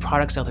so many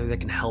products out there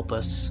that can help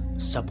us,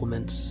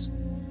 supplements,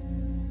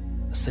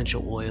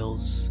 essential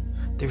oils.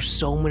 There's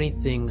so many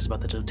things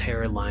about the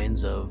doTERRA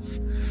lines of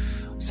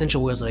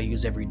essential oils that I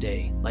use every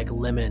day, like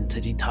lemon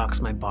to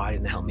detox my body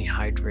and help me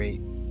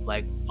hydrate,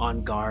 like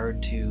On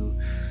Guard to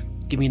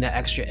give me that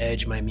extra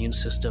edge in my immune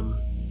system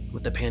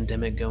with the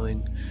pandemic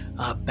going,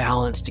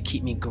 balance to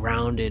keep me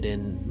grounded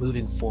and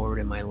moving forward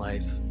in my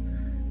life.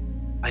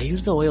 I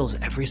use the oils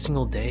every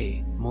single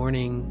day,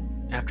 morning,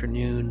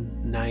 afternoon,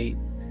 night.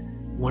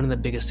 One of the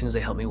biggest things they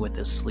help me with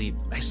is sleep.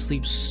 I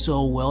sleep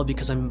so well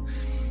because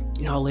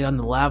I'll lay on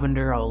the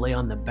lavender, I'll lay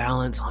on the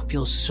balance, I'll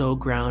feel so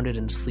grounded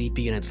and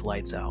sleepy, and it's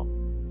lights out.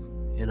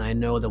 And I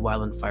know the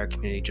Wildland Fire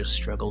community just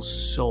struggles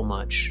so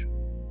much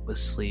with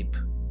sleep,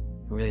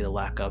 really the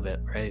lack of it,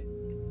 right?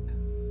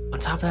 On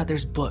top of that,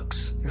 there's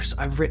books.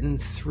 I've written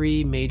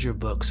 3 major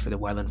books for the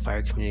Wildland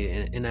Fire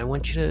community, and I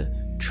want you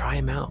to try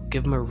them out.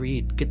 Give them a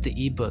read. Get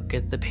the ebook,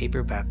 get the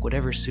paperback,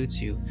 whatever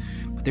suits you.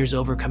 But there's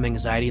Overcome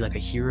Anxiety Like a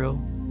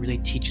Hero, really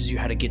teaches you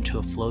how to get into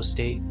a flow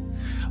state.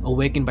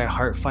 Awakened by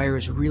Heartfire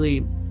is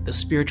really the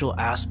spiritual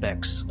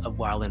aspects of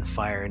Wildland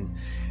Fire, and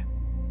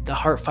the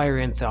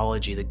Heartfire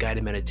anthology, the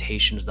guided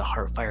meditations, the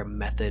Heartfire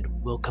method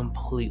will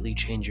completely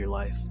change your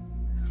life.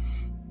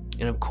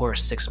 And of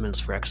course, 6 Minutes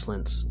for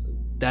Excellence.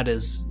 That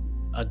is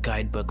a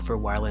guidebook for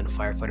wildland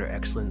firefighter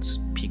excellence,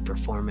 peak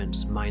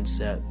performance,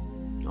 mindset,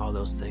 all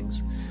those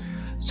things.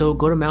 So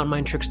go to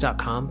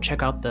mountainmindtricks.com,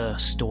 check out the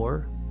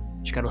store,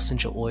 check out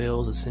essential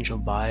oils, essential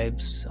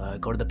vibes,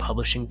 go to the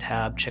publishing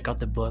tab, check out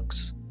the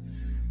books.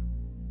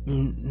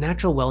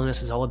 Natural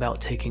wellness is all about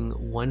taking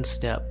one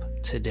step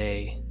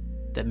today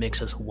that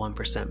makes us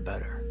 1%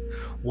 better.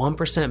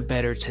 1%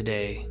 better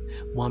today,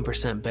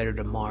 1% better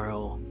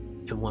tomorrow,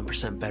 and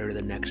 1% better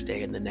the next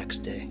day and the next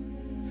day.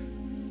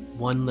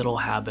 One little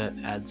habit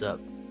adds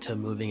up to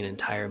moving an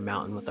entire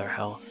mountain with our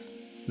health.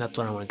 That's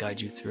what I want to guide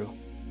you through.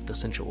 The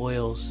essential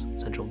oils,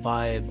 essential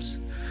vibes,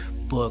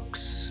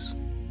 books,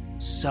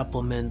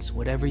 supplements,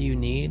 whatever you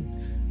need,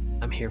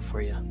 I'm here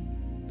for you.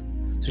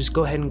 So just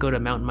go ahead and go to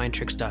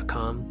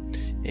mountainmindtricks.com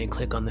and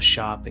click on the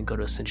shop and go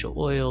to essential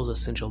oils,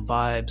 essential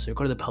vibes, or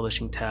go to the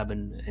publishing tab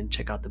and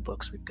check out the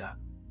books we've got.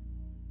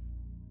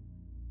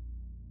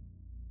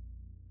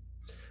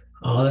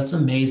 Oh, that's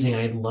amazing.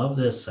 I love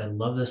this. I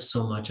love this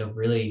so much of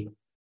really,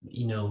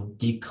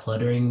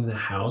 decluttering the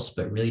house,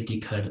 but really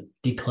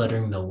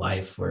decluttering the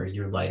life or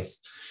your life.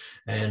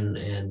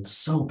 And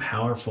so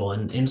powerful.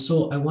 And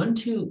so I want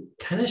to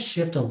kind of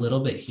shift a little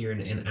bit here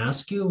and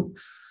ask you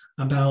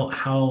about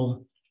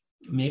how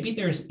maybe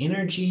there's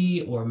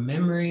energy or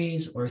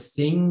memories or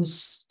things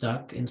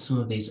stuck in some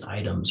of these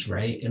items,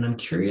 right? And I'm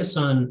curious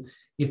on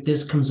if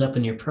this comes up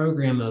in your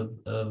program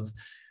of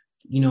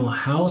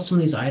how some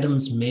of these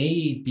items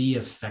may be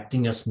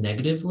affecting us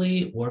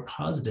negatively or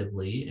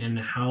positively, and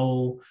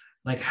how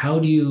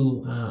do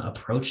you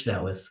approach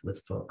that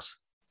with folks?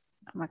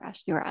 Oh my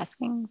gosh, you were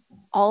asking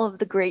all of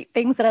the great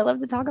things that I love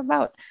to talk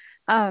about.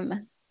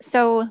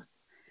 So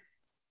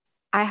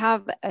I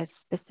have a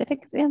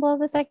specific example of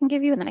this I can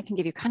give you, and then I can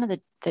give you kind of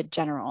the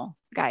general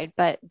guide.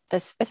 But the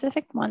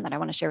specific one that I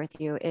want to share with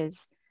you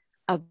is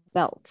a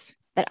belt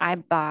that I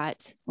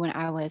bought when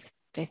I was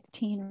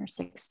 15 or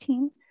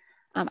 16.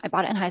 I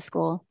bought it in high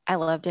school. I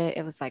loved it.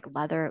 It was like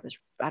leather.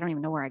 I don't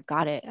even know where I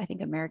got it. I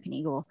think American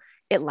Eagle.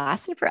 It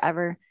lasted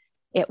forever.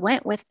 It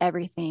went with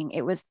everything.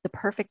 It was the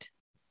perfect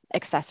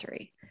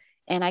accessory.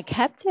 And I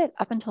kept it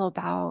up until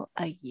about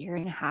a year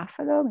and a half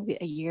ago, maybe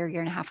a year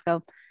and a half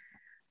ago.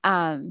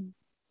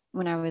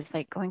 When I was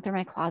like going through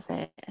my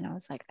closet and I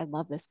was like, I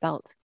love this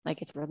belt.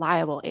 Like, it's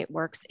reliable. It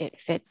works. It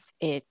fits.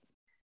 It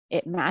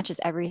matches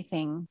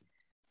everything.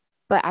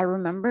 But I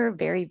remember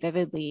very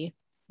vividly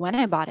when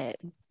I bought it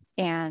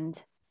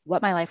and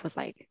what my life was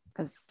like,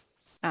 because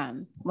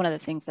one of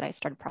the things that I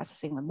started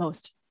processing the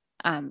most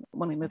when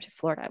we moved to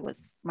Florida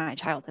was my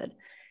childhood.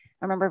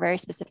 I remember very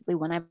specifically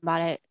when I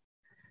bought it,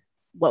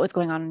 what was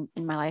going on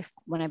in my life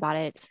when I bought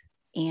it,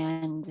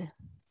 and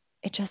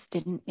it just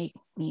didn't make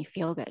me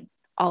feel good.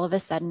 All of a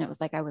sudden, it was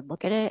like I would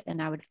look at it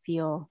and I would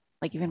feel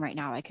like, even right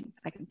now, I can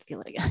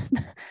feel it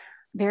again,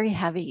 very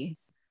heavy,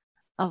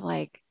 of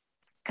like,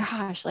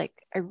 gosh, like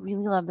I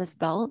really love this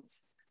belt.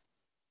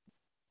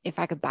 If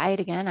I could buy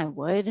it again, I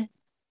would.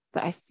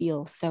 but I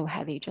feel so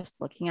heavy just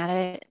looking at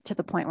it, to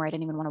the point where I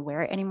didn't even want to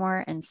wear it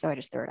anymore. And so I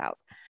just threw it out.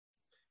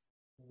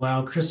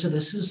 Wow, Krista,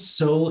 this is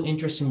so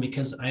interesting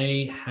because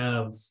I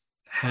have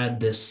had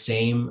this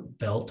same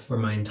belt for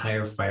my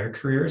entire fire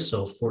career,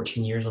 so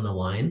 14 years on the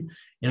line,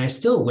 and I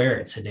still wear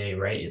it today,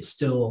 right? It's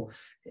still,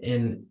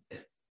 and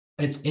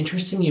it's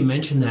interesting you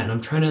mentioned that, and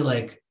I'm trying to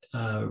like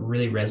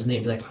really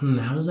resonate, be like,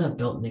 how does that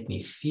belt make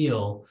me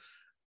feel?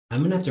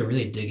 I'm gonna have to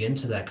really dig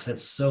into that because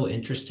that's so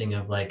interesting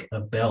of like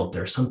a belt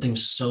or something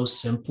so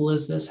simple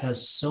as this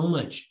has so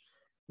much,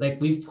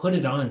 like we've put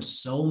it on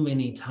so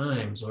many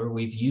times or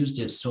we've used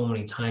it so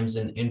many times.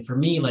 And for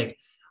me, like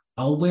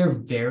I'll wear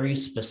very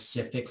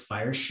specific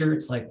fire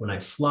shirts like when I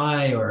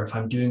fly or if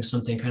I'm doing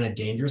something kind of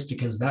dangerous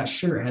because that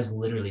shirt has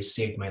literally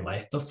saved my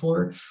life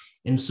before.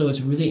 And so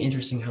it's really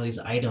interesting how these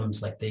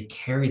items like they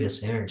carry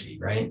this energy,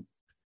 right?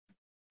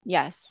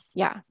 Yes.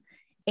 Yeah.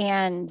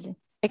 And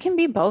it can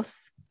be both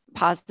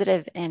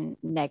positive and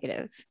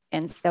negative.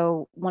 And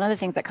so one of the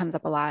things that comes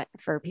up a lot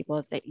for people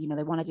is that,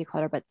 they want to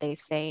declutter, but they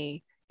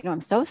say,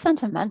 I'm so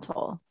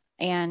sentimental.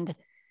 And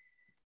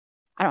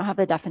I don't have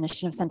the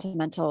definition of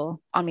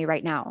sentimental on me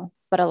right now,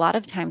 but a lot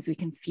of times we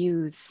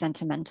confuse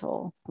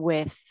sentimental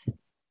with,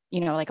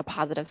 like a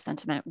positive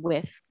sentiment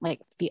with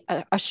like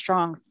a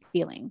strong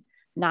feeling,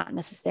 not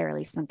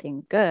necessarily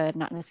something good,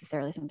 not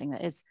necessarily something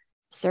that is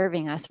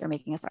serving us or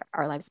making us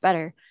our lives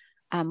better.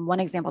 One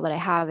example that I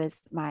have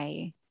is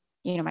my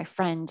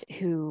friend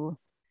who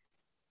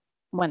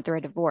went through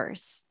a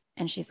divorce,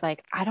 and she's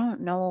like, I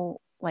don't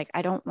know, like,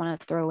 I don't want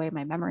to throw away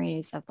my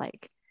memories of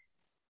like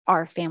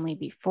our family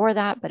before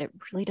that, but it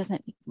really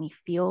doesn't make me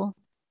feel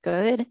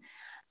good.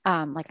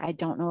 Like, I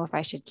don't know if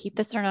I should keep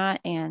this or not.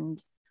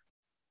 And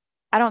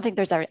I don't think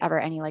there's ever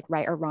any like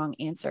right or wrong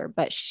answer,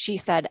 but she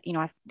said,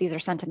 these are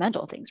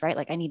sentimental things, right?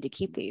 Like I need to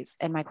keep these.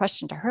 And my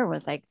question to her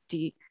was like,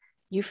 do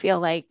you feel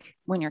like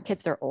when your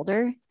kids are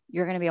older,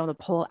 you're going to be able to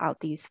pull out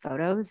these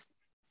photos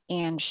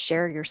and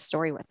share your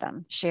story with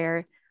them,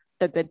 share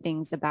the good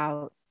things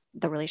about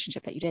the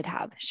relationship that you did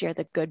have, share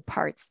the good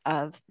parts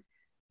of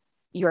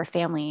your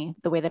family,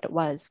 the way that it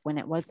was when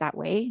it was that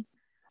way,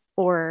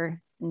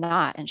 or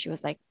not? And she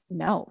was like,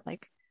 no,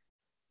 like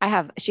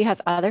she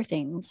has other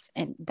things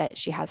and that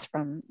she has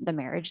from the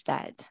marriage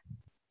that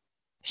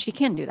she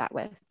can do that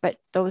with, but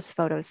those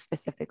photos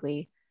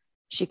specifically,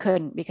 she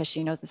couldn't because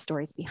she knows the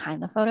stories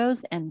behind the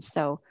photos. And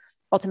so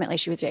ultimately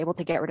she was able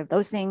to get rid of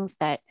those things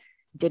that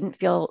didn't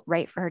feel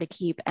right for her to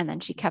keep. And then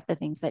she kept the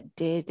things that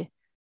did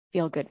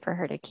feel good for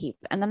her to keep.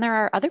 And then there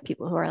are other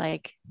people who are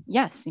like,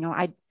 yes,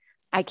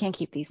 I can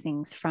keep these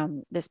things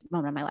from this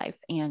moment in my life.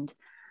 And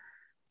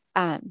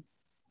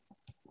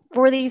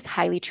for these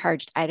highly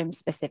charged items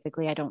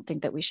specifically, I don't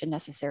think that we should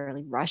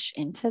necessarily rush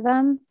into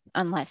them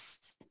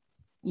unless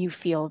you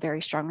feel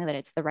very strongly that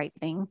it's the right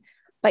thing.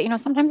 But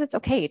sometimes it's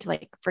okay to,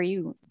 like, for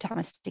you,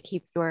 Thomas, to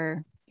keep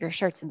your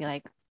shirts and be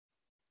like,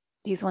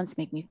 these ones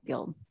make me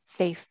feel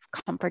safe,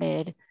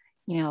 comforted.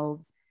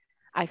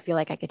 I feel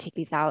like I could take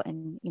these out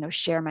and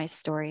share my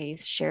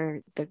stories,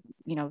 share the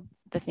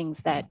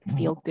things that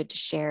feel good to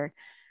share,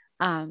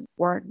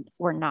 or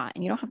not.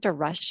 And you don't have to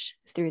rush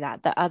through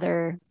that. The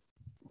other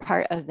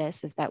part of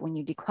this is that when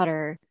you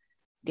declutter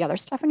the other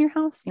stuff in your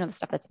house, the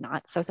stuff that's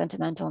not so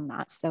sentimental,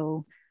 not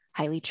so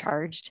highly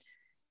charged,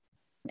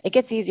 it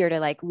gets easier to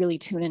like really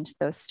tune into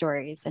those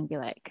stories and be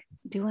like,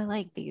 do I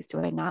like these?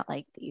 Do I not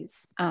like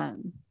these?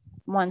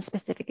 One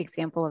specific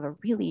example of a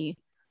really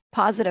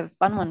positive,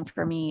 fun one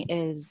for me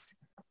is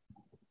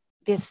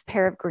this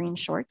pair of green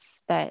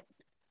shorts that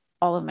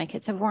all of my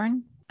kids have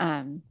worn.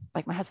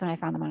 Like my husband and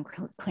I found them on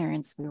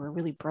clearance. We were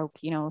really broke,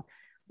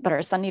 but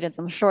our son needed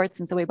some shorts.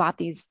 And so we bought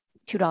these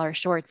 $2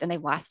 shorts, and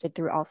they've lasted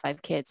through all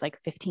 5 kids,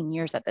 like 15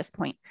 years at this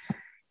point.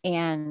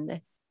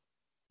 And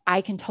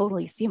I can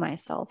totally see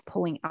myself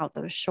pulling out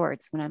those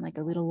shorts when I'm like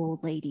a little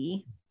old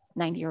lady,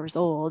 90 years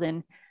old,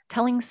 and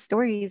telling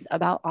stories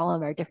about all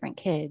of our different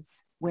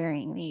kids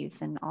wearing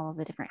these and all of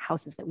the different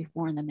houses that we've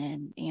worn them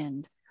in.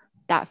 And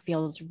that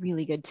feels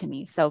really good to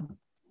me. So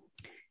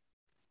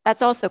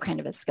that's also kind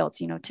of a skill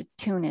to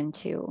tune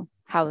into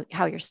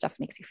how your stuff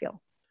makes you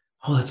feel.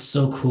 Oh, that's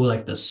so cool.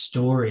 Like the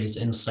stories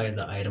inside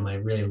the item. I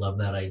really love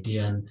that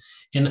idea.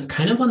 And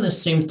kind of on the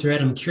same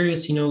thread, I'm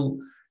curious,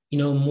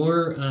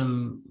 more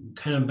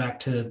kind of back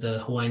to the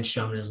Hawaiian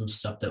shamanism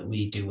stuff that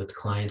we do with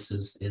clients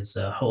is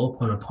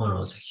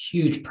Ho'oponopono is a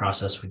huge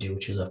process we do,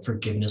 which is a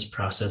forgiveness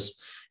process.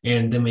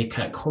 And then we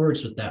cut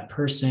cords with that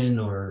person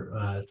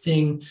or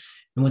thing.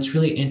 And what's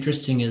really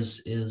interesting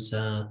is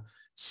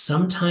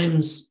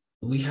sometimes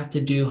we have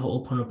to do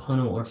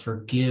Ho'oponopono or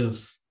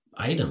forgive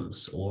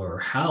items or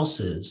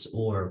houses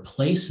or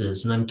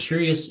places. And I'm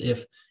curious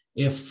if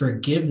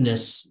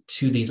forgiveness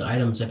to these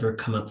items ever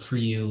come up for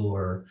you,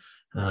 or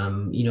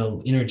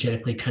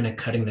energetically kind of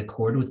cutting the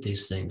cord with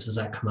these things. Does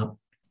that come up?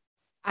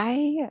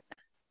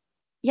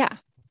 Yeah,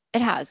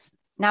 it has.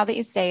 Now that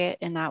you say it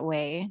in that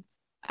way,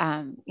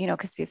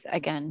 because these,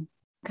 again,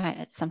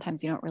 kind of,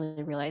 sometimes you don't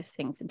really realize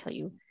things until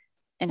you,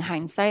 in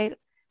hindsight.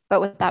 But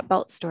with that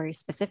belt story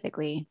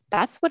specifically,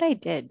 that's what I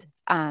did.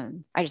 I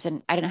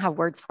didn't have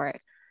words for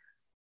it.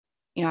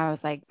 I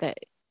was like, the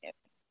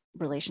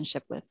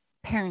relationship with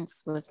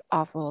parents was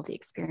awful. The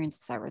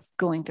experiences I was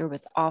going through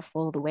was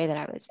awful. The way that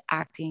I was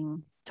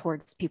acting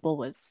towards people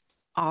was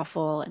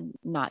awful and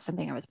not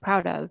something I was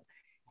proud of.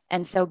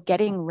 And so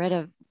getting rid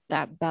of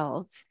that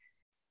belt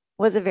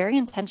was a very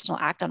intentional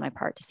act on my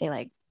part to say,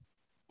 like,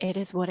 it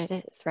is what it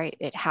is, right?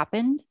 It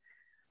happened.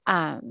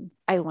 I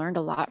learned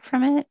a lot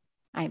from it.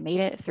 I made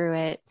it through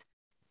it.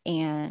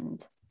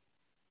 And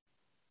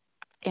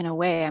in a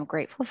way, I'm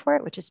grateful for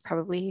it, which is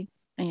probably,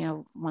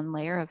 one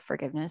layer of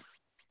forgiveness,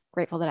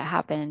 grateful that it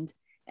happened.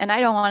 And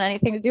I don't want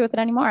anything to do with it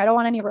anymore. I don't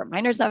want any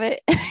reminders of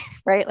it,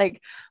 right?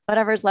 Like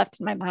whatever's left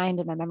in my mind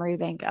and my memory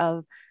bank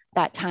of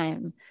that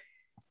time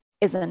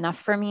is enough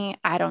for me.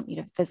 I don't need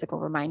a physical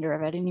reminder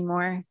of it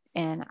anymore.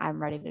 And I'm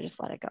ready to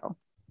just let it go.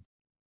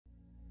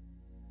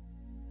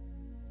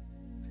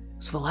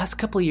 So the last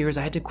couple of years,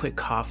 I had to quit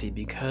coffee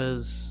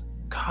because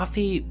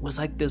coffee was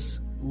like this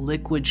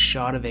liquid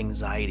shot of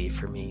anxiety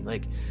for me.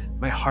 Like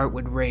my heart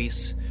would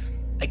race.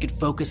 I could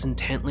focus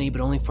intently, but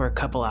only for a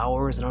couple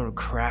hours, and I would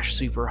crash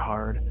super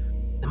hard.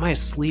 And my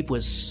sleep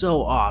was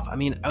so off. I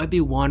mean, I would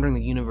be wandering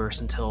the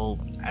universe until,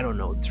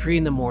 3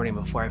 in the morning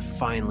before I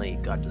finally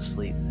got to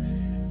sleep.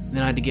 And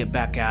then I had to get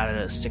back at it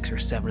at 6 or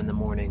 7 in the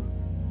morning.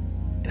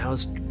 And I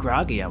was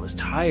groggy, I was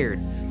tired.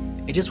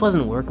 It just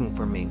wasn't working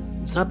for me.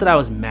 It's not that I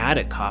was mad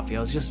at coffee, I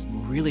was just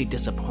really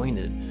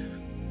disappointed.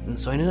 And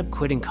so I ended up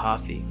quitting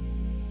coffee.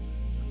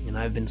 And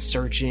I've been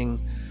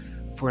searching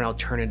for an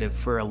alternative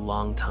for a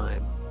long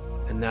time.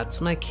 And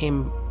that's when I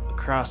came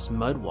across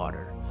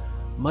Mudwater.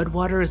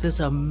 Mudwater is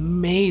this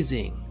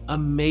amazing,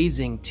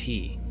 amazing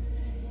tea.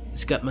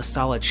 It's got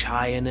masala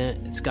chai in it,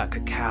 it's got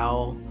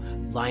cacao,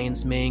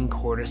 lion's mane,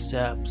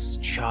 cordyceps,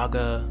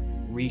 chaga,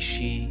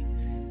 reishi,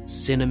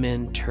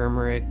 cinnamon,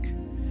 turmeric,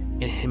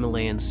 and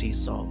Himalayan sea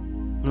salt.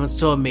 And what's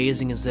so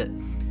amazing is that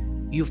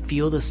you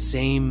feel the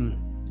same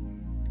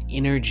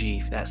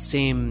energy, that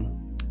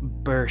same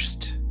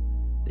burst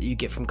that you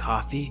get from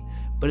coffee,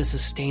 but it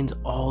sustains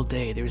all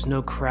day. There's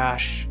no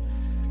crash,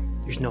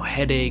 there's no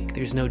headache,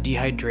 there's no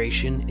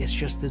dehydration. It's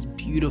just this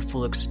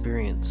beautiful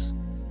experience.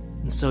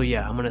 And so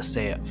yeah, I'm gonna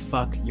say it,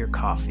 fuck your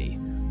coffee.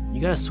 You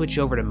gotta switch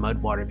over to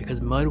Mudwater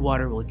because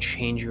Mudwater will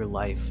change your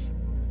life.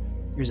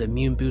 There's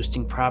immune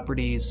boosting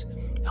properties,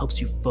 helps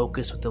you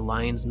focus with the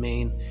lion's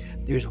mane.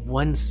 There's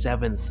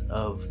 1/7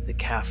 of the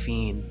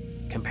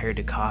caffeine compared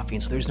to coffee.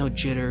 And so there's no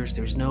jitters,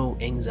 there's no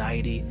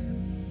anxiety.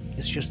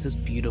 It's just this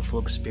beautiful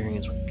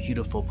experience with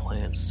beautiful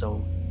plants.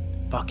 So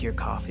fuck your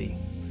coffee.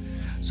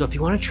 So if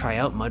you want to try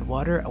out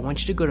Mudwater, I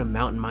want you to go to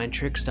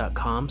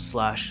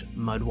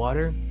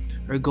mountainmindtricks.com/Mudwater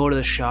or go to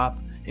the shop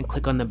and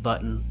click on the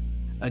button.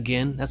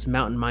 Again, that's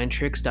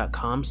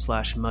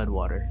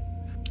mountainmindtricks.com/Mudwater.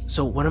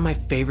 So one of my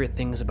favorite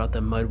things about the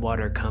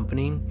Mudwater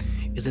company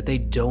is that they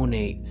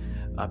donate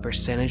a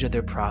percentage of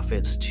their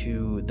profits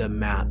to the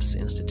MAPS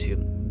Institute.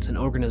 It's an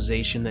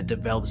organization that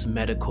develops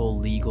medical,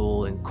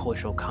 legal, and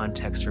cultural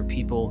context for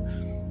people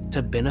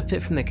to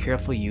benefit from the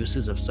careful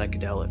uses of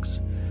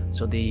psychedelics.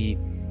 So the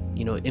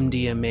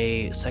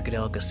MDMA,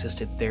 psychedelic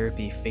assisted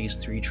therapy phase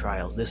 3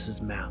 trials, this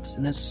is MAPS.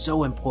 And that's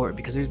so important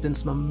because there's been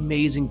some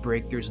amazing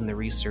breakthroughs in the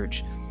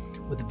research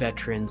with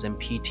veterans and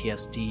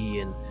PTSD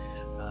and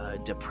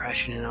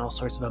depression and all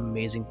sorts of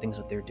amazing things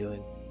that they're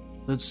doing.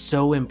 It's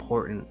so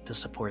important to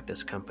support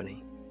this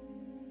company.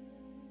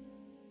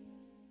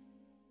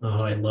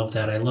 Oh, I love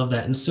that. I love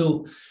that. And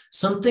so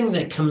something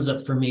that comes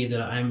up for me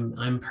that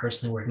I'm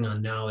personally working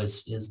on now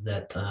is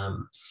that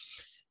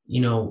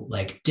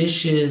like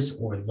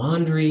dishes or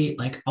laundry,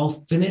 like I'll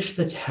finish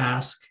the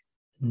task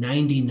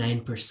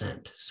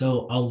 99%.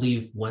 So I'll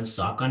leave one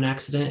sock on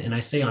accident. And I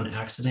say on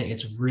accident,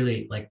 it's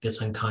really like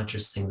this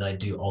unconscious thing that I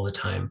do all the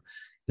time.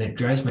 And it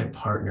drives my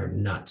partner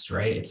nuts,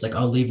 right? It's like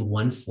I'll leave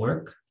one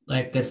fork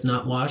like that's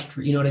not washed,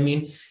 you know what I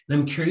mean? And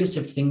I'm curious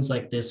if things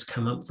like this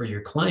come up for your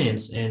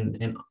clients.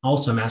 And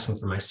also I'm asking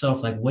for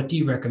myself, like, what do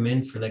you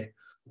recommend for like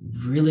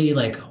really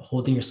like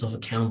holding yourself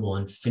accountable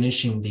and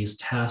finishing these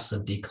tasks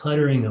of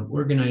decluttering, of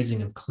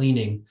organizing, of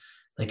cleaning,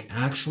 like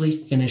actually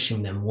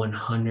finishing them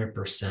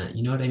 100%.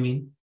 You know what I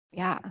mean?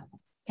 Yeah.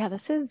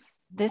 This is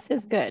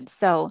good.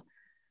 So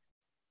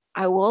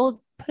I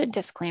will put a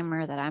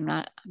disclaimer that I'm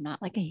not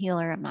like a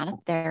healer. I'm not a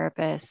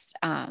therapist.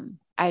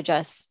 I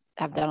just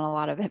have done a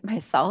lot of it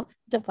myself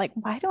of like,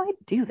 why do I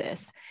do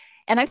this?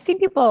 And I've seen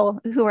people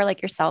who are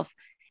like yourself,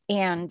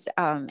 and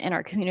in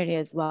our community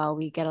as well,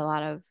 we get a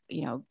lot of,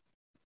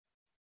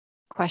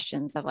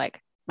 questions of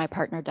like, my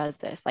partner does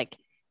this, like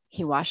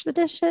he washed the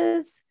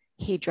dishes,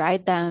 he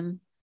dried them,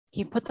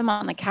 he put them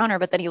on the counter,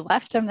 but then he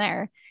left them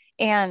there.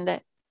 And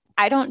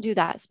I don't do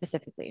that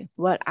specifically.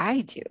 What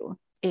I do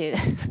is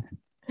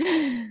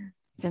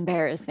it's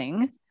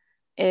embarrassing,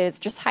 is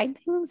just hide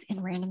things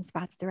in random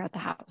spots throughout the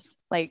house.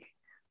 Like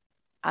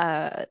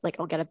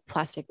I'll get a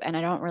plastic, and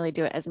I don't really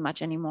do it as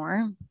much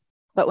anymore.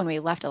 But when we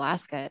left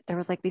Alaska, there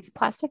was like these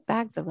plastic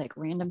bags of like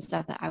random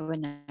stuff that I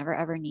would never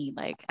ever need,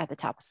 like at the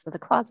tops of the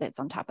closets,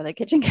 on top of the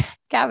kitchen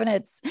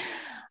cabinets,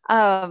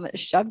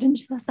 shoved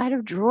into the side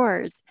of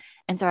drawers.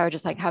 And so I would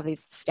just like have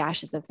these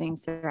stashes of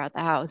things throughout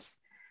the house.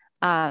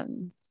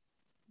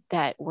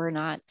 that were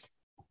not,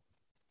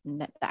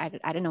 I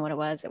didn't know what it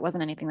was. It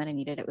wasn't anything that I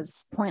needed. It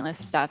was pointless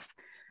stuff,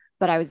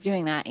 but I was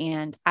doing that.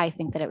 And I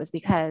think that it was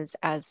because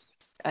as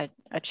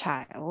a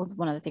child,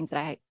 one of the things that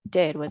I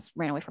did was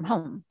ran away from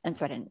home. And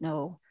so I didn't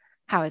know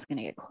how I was going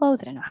to get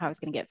clothes. I didn't know how I was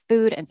going to get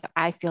food. And so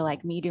I feel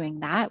like me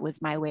doing that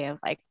was my way of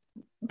like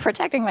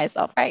protecting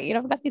myself, right? You know,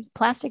 I've got these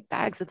plastic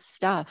bags of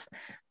stuff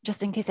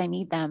just in case I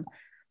need them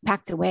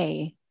packed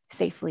away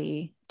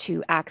safely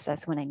to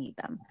access when I need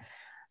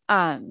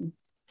them.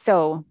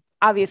 So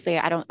obviously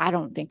I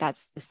don't think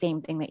that's the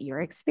same thing that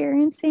you're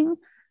experiencing.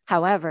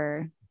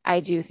 However, I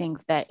do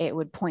think that it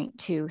would point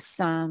to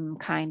some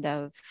kind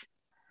of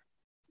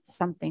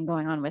something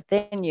going on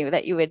within you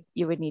that you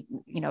would need,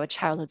 you know, a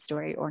childhood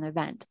story or an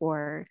event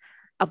or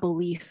a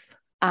belief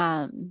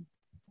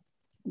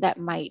that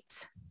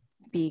might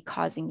be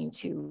causing you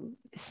to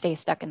stay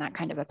stuck in that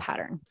kind of a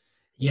pattern.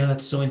 Yeah,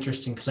 that's so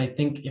interesting because I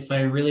think if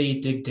I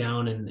really dig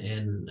down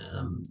and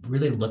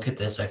really look at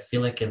this, I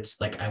feel like it's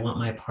like I want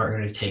my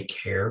partner to take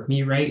care of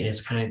me, right? And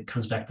it's kind of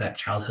comes back to that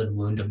childhood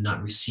wound of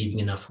not receiving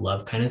enough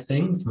love kind of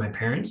thing from my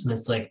parents. And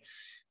it's like,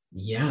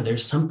 yeah,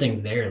 there's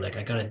something there. Like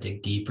I gotta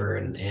dig deeper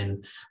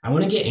and I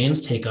want to get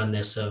Anne's take on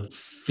this of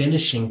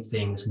finishing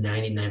things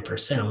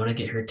 99%. I want to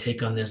get her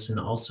take on this and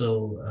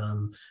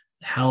also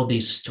how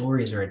these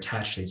stories are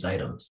attached to these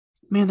items.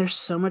 Man, there's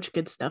so much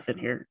good stuff in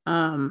here.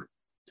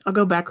 I'll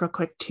go back real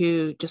quick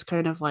to just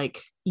kind of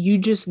like you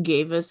just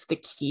gave us the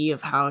key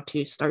of how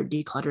to start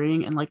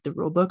decluttering and like the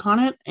rule book on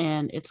it.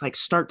 And it's like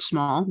start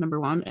small, number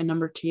one. And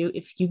number two,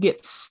 if you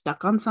get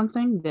stuck on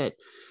something that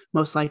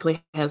most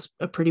likely has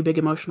a pretty big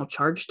emotional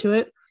charge to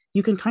it,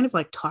 you can kind of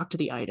like talk to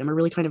the item or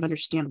really kind of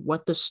understand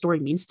what the story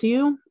means to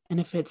you. And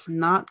if it's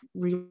not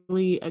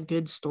really a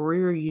good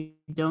story or you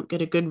don't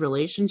get a good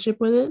relationship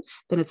with it,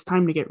 then it's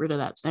time to get rid of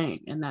that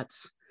thing. And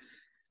that's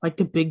like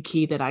the big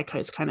key that I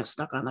was kind of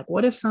stuck on. Like,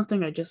 what if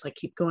something I just like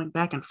keep going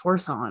back and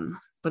forth on,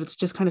 but it's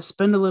just kind of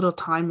spend a little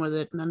time with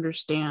it and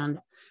understand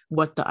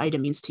what the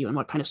item means to you and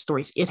what kind of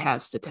stories it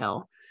has to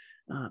tell.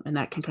 And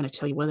that can kind of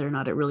tell you whether or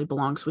not it really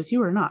belongs with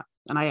you or not.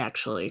 And I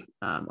actually,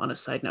 on a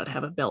side note,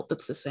 have a belt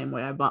that's the same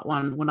way. I bought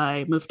one when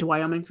I moved to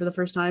Wyoming for the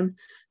first time.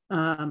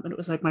 And it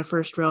was like my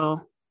first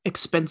real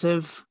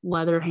expensive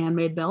leather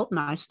handmade belt. And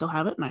I still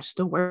have it and I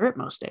still wear it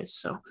most days.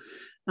 So,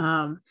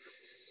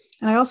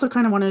 and I also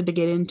kind of wanted to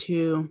get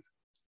into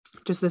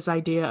just this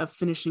idea of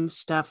finishing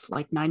stuff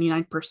like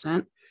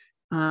 99%.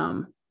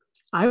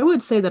 I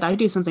would say that I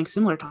do something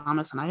similar,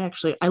 Thomas, and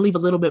I leave a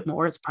little bit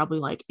more. It's probably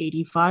like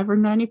 85 or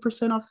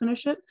 90% I'll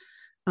finish it.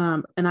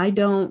 And I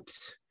don't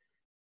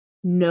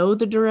know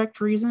the direct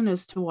reason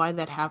as to why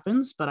that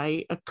happens, but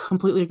I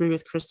completely agree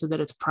with Krista that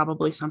it's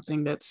probably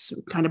something that's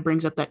kind of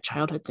brings up that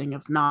childhood thing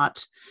of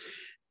not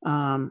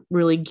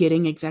really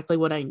getting exactly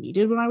what I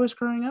needed when I was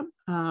growing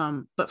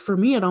up. But for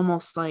me, it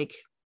almost like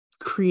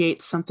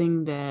creates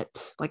something that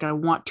like I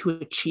want to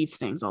achieve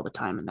things all the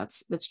time. And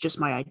that's just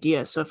my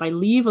idea. So if I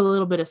leave a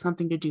little bit of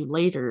something to do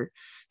later,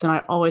 then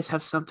I always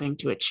have something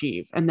to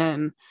achieve. And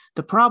then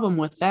the problem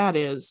with that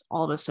is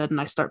all of a sudden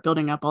I start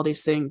building up all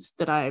these things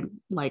that I'm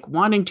like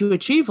wanting to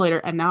achieve later.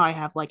 And now I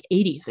have like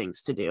 80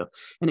 things to do.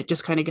 And it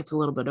just kind of gets a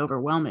little bit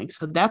overwhelming.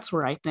 So that's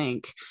where I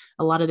think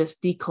a lot of this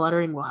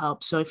decluttering will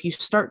help. So if you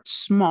start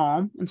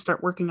small and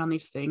start working on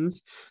these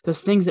things, those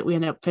things that we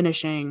end up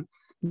finishing,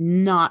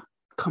 not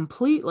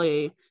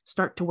completely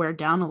start to wear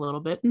down a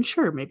little bit. And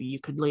sure, maybe you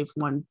could leave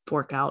one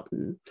fork out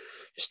and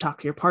just talk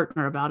to your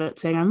partner about it,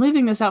 saying, I'm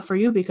leaving this out for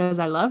you because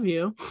I love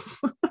you.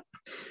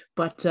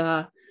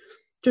 But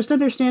just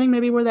understanding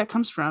maybe where that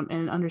comes from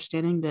and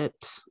understanding that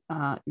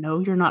no,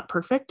 you're not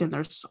perfect and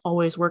there's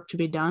always work to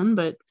be done,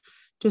 but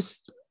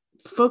just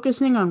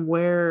focusing on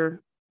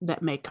where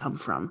that may come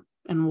from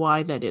and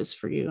why that is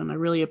for you. And I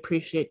really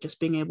appreciate just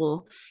being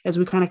able, as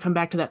we kind of come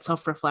back to that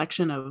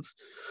self-reflection of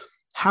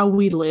how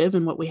we live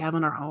and what we have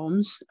in our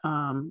homes,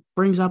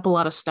 brings up a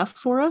lot of stuff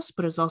for us,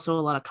 but is also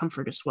a lot of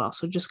comfort as well.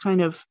 So just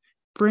kind of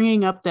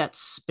bringing up that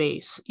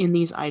space in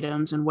these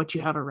items and what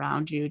you have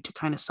around you to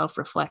kind of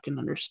self-reflect and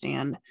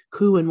understand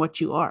who and what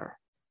you are.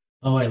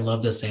 Oh, I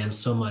love this, Anne,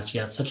 so much.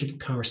 Yeah, it's such a good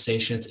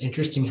conversation. It's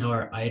interesting how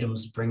our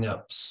items bring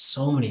up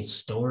so many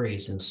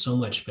stories and so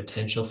much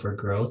potential for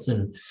growth.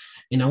 And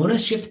I want to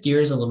shift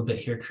gears a little bit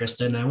here,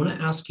 Krista, and I want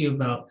to ask you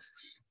about,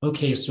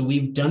 okay, so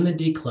we've done the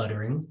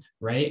decluttering,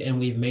 right? And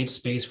we've made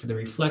space for the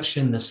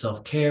reflection, the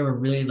self-care. We're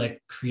really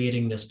like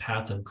creating this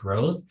path of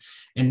growth.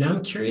 And now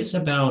I'm curious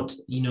about,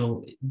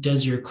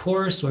 does your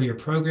course or your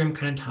program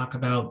kind of talk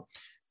about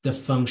the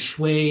feng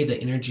shui, the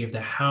energy of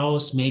the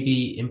house,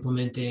 maybe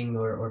implementing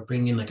or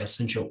bringing like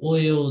essential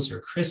oils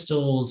or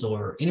crystals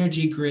or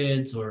energy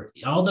grids or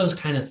all those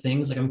kind of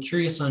things? Like, I'm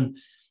curious on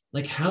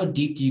like, how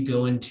deep do you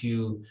go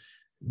into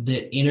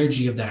the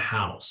energy of the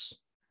house?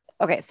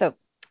 Okay, so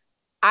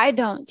I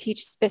don't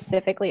teach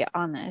specifically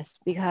on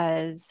this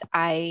because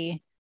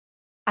I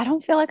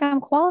don't feel like I'm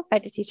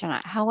qualified to teach on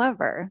it.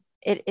 However,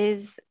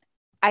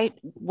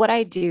 what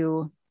I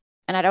do,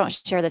 and I don't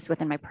share this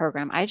within my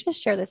program. I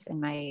just share this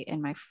in my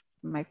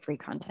free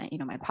content,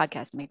 my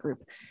podcast, my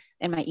group,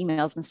 in my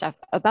emails and stuff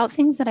about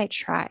things that I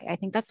try. I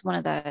think that's one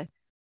of the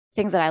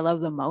things that I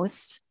love the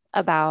most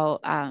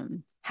about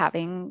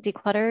having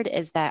decluttered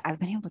is that I've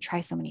been able to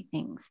try so many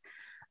things.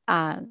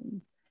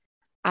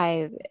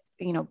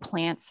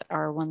 Plants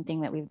are one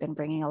thing that we've been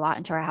bringing a lot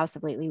into our house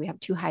of lately. We have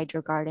 2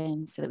 hydro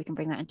gardens so that we can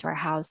bring that into our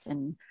house,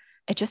 and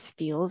it just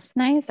feels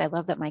nice. I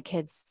love that my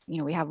kids,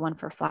 we have one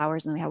for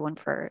flowers and we have one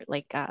for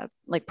like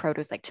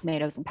produce, like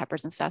tomatoes and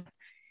peppers and stuff.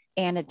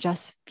 And it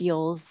just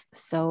feels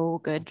so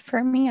good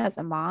for me as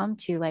a mom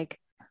to like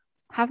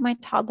have my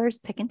toddlers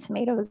picking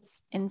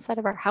tomatoes inside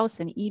of our house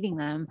and eating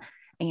them,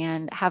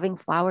 and having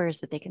flowers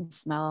that they can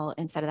smell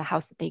inside of the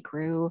house that they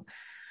grew.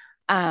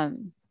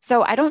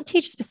 So I don't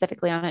teach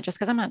specifically on it just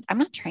because I'm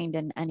not trained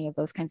in any of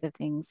those kinds of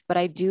things, but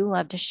I do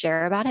love to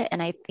share about it.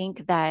 And I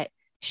think that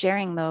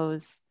sharing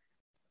those,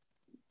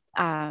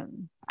 I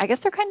guess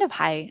they're kind of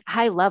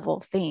high level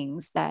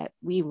things that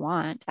we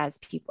want as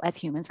people, as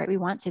humans, right? We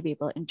want to be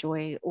able to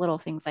enjoy little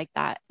things like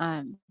that,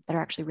 that are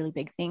actually really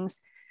big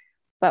things.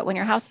 But when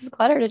your house is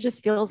cluttered, it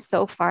just feels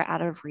so far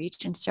out of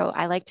reach. And so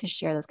I like to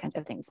share those kinds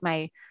of things.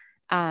 My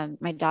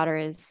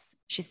daughter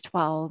she's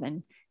 12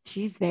 and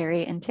she's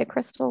very into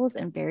crystals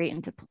and very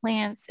into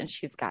plants. And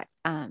she's got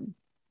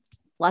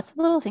lots of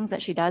little things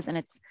that she does. And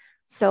it's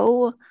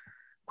so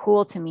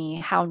cool to me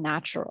how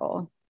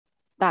natural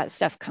that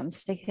stuff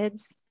comes to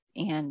kids.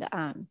 And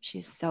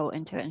she's so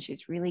into it and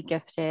she's really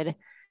gifted.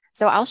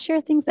 So I'll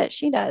share things that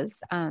she does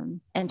and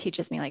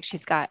teaches me. Like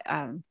she's got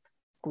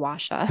gua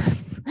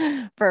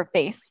shas for her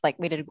face. Like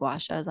we did gua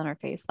shas on her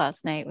face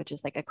last night, which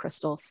is like a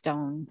crystal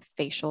stone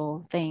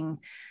facial thing.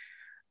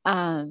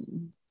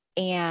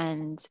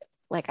 And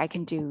like I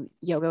can do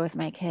yoga with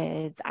my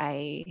kids.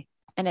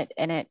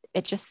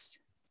 It just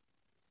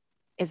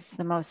is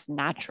the most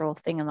natural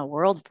thing in the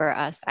world for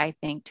us, I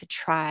think, to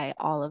try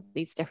all of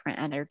these different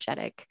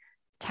energetic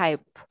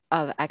type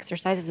of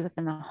exercises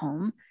within the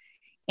home.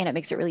 And it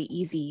makes it really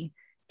easy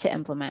to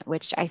implement,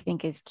 which I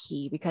think is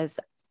key, because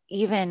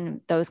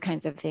even those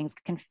kinds of things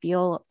can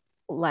feel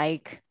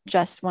like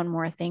just one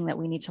more thing that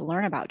we need to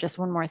learn about, just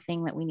one more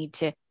thing that we need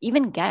to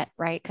even get,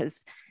 right?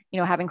 Because,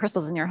 having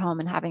crystals in your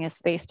home and having a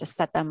space to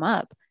set them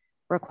up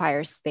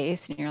requires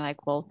space. And you're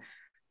like, well,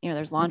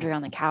 there's laundry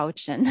on the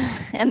couch and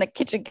the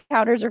kitchen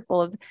counters are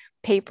full of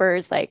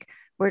papers. Like,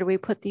 where do we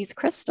put these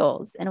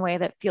crystals in a way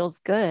that feels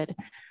good?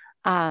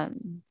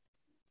 And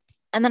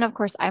then of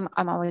course I'm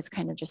always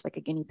kind of just like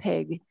a guinea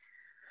pig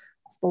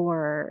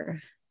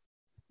for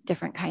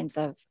different kinds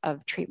of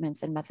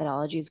treatments and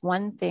methodologies.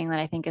 One thing that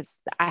I think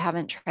I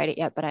haven't tried it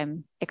yet, but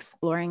I'm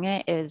exploring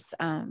it is,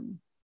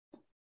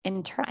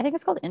 I think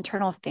it's called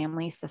internal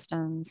family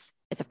systems.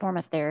 It's a form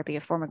of therapy,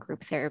 a form of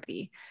group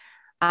therapy.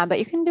 But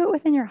you can do it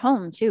within your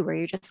home too, where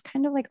you just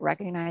kind of like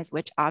recognize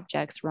which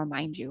objects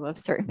remind you of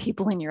certain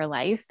people in your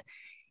life.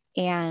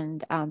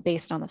 And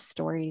based on the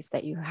stories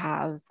that you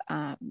have,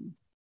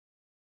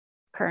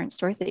 current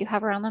stories that you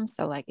have around them.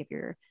 So like if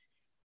you're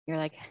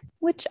like,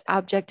 which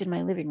object in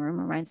my living room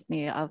reminds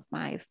me of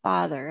my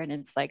father? And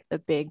it's like the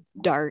big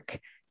dark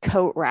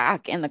coat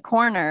rack in the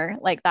corner.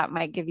 Like that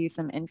might give you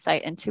some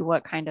insight into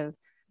what kind of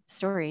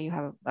story you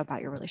have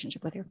about your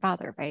relationship with your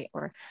father, right?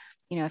 Or,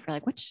 if you're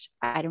like, which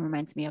item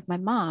reminds me of my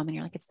mom? And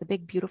you're like, it's the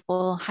big,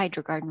 beautiful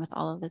hydro garden with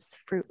all of this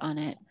fruit on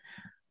it.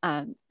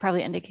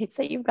 Probably indicates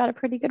that you've got a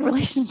pretty good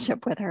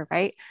relationship with her,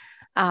 right?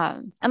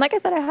 And like I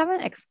said, I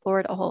haven't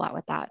explored a whole lot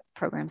with that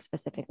program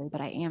specifically,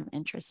 but I am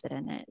interested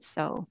in it.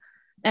 So,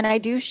 and I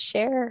do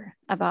share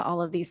about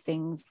all of these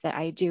things that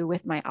I do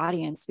with my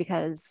audience,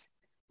 because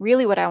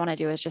really what I want to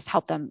do is just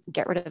help them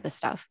get rid of the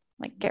stuff.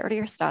 Like, get rid of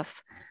your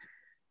stuff,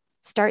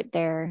 start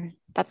there.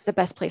 That's the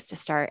best place to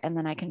start. And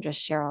then I can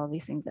just share all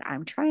these things that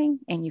I'm trying,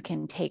 and you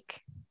can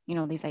take,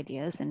 these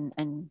ideas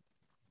and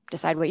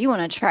decide what you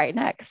want to try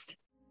next.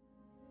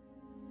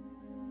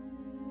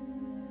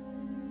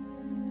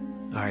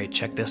 All right,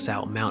 check this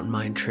out. Mountain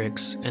Mind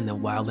Tricks and the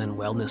Wildland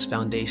Wellness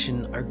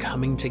Foundation are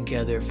coming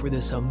together for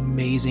this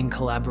amazing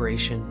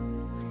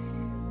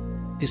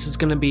collaboration. This is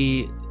going to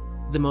be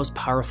the most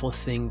powerful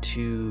thing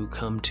to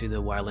come to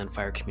the wildland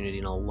fire community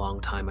in a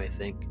long time, I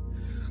think.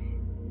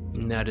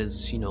 And that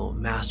is,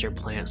 master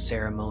plant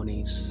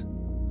ceremonies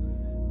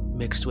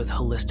mixed with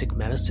holistic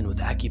medicine, with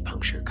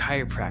acupuncture,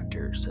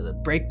 chiropractors, so the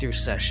breakthrough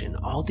session,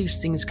 all these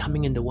things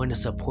coming into one to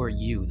support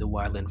you, the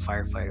wildland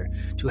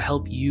firefighter, to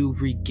help you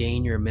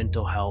regain your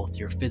mental health,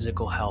 your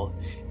physical health,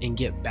 and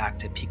get back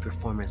to peak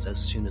performance as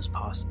soon as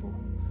possible.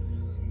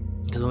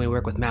 Because when we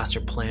work with master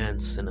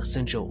plants and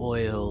essential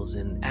oils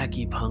and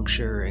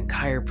acupuncture and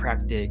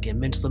chiropractic and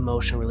mental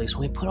emotion release,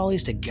 when we put all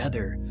these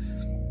together,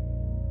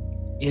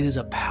 it is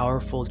a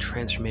powerful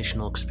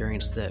transformational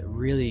experience that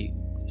really,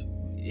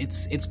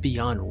 it's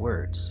beyond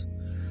words.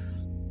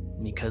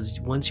 Because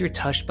once you're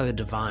touched by the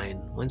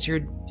divine, once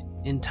you're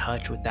in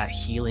touch with that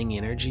healing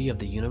energy of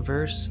the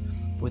universe,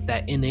 with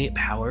that innate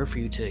power for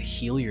you to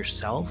heal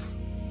yourself,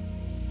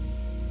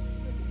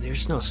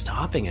 there's no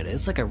stopping it.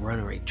 It's like a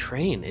runaway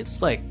train.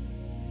 It's like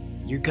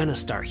you're gonna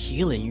start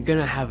healing. You're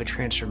gonna have a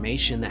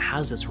transformation that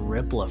has this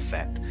ripple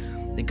effect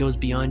that goes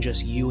beyond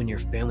just you and your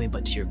family,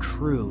 but to your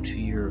crew, to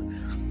your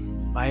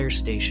fire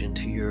station,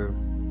 to your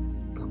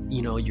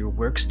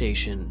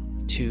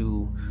workstation,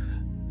 to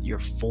your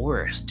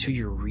forest, to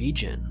your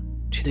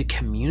region, to the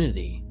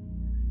community.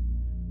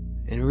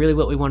 And really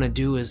what we want to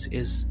do is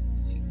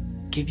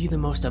give you the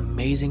most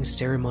amazing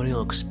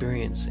ceremonial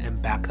experience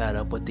and back that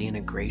up with the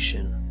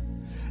integration.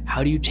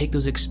 How do you take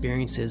those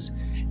experiences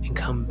and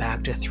come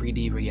back to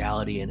 3D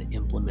reality and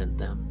implement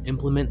them?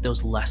 Implement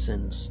those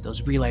lessons,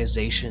 those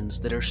realizations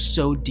that are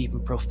so deep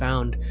and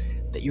profound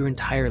that your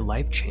entire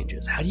life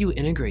changes. How do you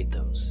integrate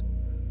those?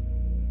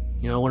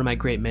 One of my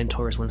great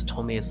mentors once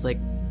told me it's like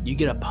you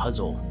get a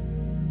puzzle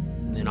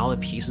and all the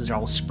pieces are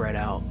all spread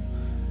out.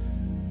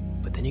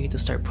 But then you get to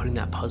start putting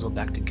that puzzle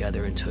back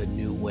together into a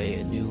new way,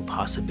 a new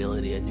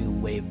possibility, a new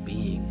way of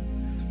being.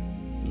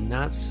 And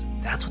that's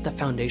what the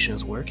foundation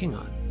is working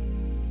on.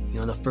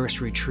 The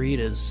first retreat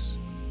is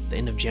the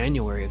end of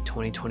January of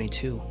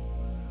 2022.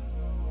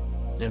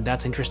 And if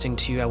that's interesting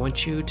to you, I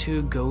want you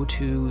to go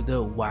to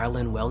the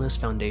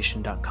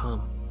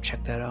wildlandwellnessfoundation.com.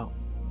 Check that out.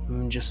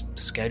 And just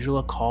schedule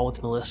a call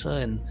with Melissa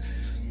and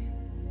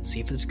see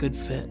if it's a good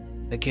fit.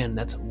 Again,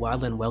 that's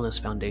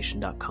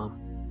wildlandwellnessfoundation.com.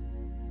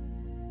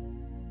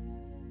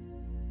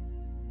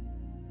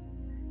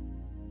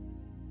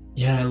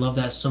 Yeah, I love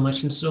that so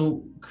much. And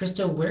so,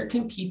 Krista, where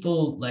can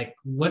people,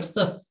 what's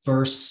the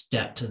first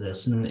step to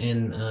this?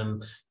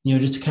 And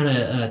just to kind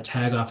of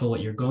tag off of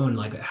what you're going,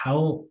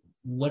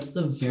 what's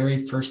the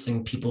very first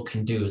thing people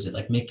can do? Is it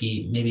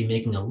maybe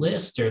making a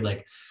list, or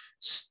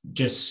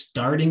just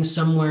starting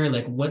somewhere?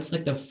 What's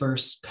the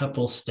first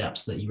couple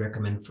steps that you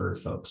recommend for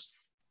folks?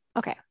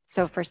 Okay.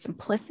 So for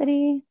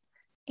simplicity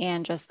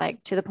and just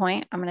to the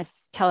point, I'm going to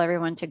tell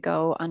everyone to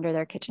go under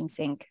their kitchen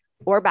sink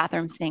or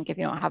bathroom sink, if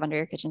you don't have under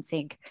your kitchen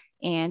sink,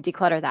 and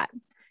declutter that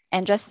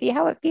and just see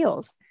how it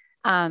feels.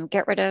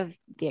 Get rid of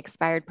the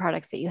expired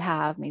products that you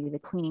have, maybe the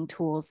cleaning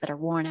tools that are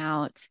worn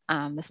out,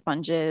 the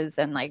sponges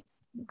and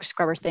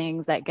scrubber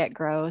things that get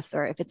gross,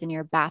 or if it's in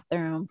your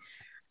bathroom,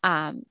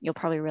 you'll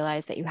probably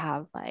realize that you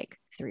have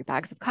 3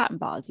 bags of cotton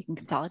balls you can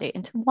consolidate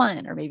into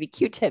one, or maybe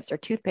Q-tips or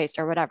toothpaste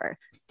or whatever.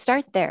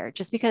 Start there,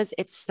 just because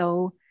it's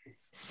so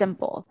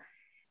simple.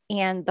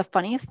 And the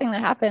funniest thing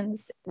that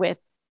happens with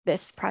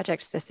this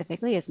project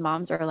specifically is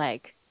moms are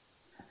like,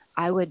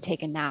 I would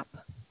take a nap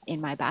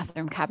in my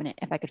bathroom cabinet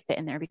if I could fit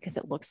in there because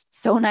it looks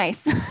so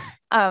nice.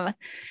 And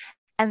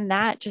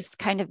that just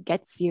kind of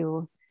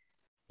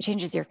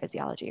changes your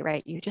physiology,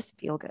 right? You just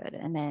feel good.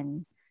 And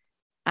then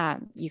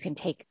you can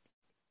take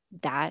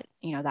that,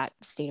 that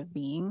state of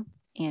being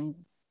and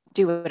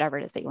do whatever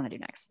it is that you want to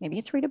do next. Maybe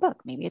it's read a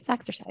book. Maybe it's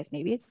exercise.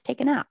 Maybe it's take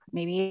a nap.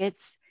 Maybe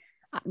it's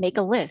make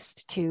a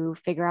list to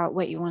figure out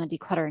what you want to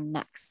declutter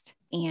next.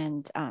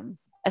 And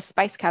a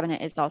spice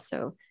cabinet is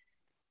also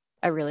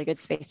a really good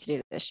space to do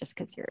this, just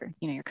because you're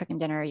cooking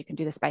dinner. You can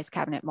do the spice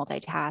cabinet,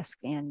 multitask,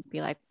 and be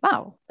like,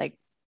 wow,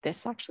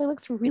 this actually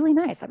looks really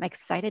nice. I'm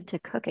excited to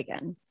cook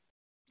again.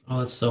 Oh,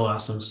 that's so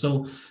awesome.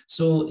 So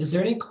is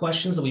there any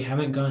questions that we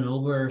haven't gone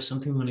over, or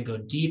something we want to go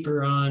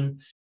deeper on?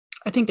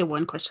 I think the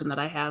one question that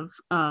I have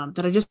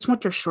that I just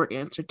want your short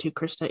answer to,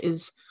 Krista,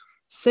 is,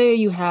 say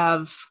you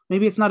have,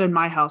 maybe it's not in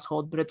my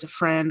household, but it's a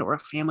friend or a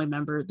family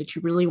member that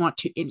you really want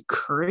to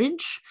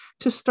encourage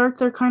to start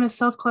their kind of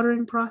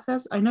self-cluttering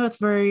process. I know it's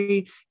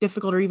very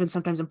difficult or even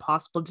sometimes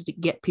impossible to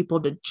get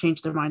people to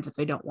change their minds if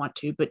they don't want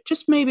to, but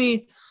just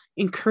maybe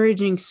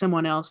encouraging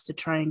someone else to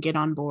try and get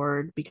on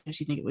board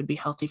because you think it would be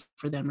healthy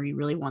for them, or you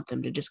really want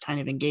them to just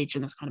kind of engage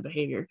in this kind of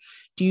behavior.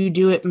 Do you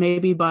do it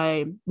maybe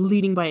by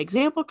leading by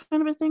example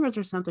kind of a thing, or is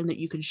there something that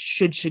you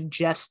should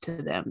suggest to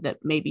them that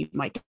maybe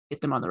might get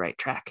them on the right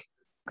track?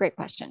 Great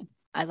question.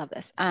 I love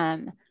this.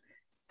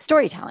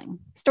 Storytelling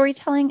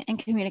and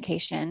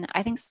communication.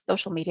 I think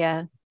social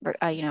media,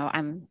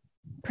 I'm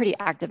pretty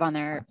active on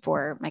there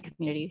for my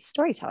community.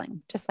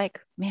 Storytelling, just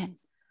man,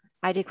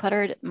 I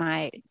decluttered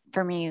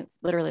for me,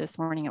 literally this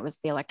morning, it was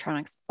the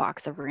electronics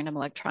box of random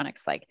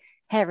electronics. Hey,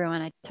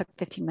 everyone, I took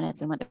 15 minutes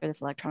and went through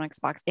this electronics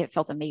box. It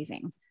felt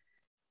amazing.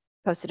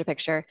 Posted a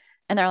picture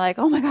and they're like,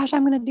 oh my gosh,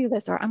 I'm going to do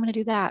this, or I'm going to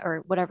do that,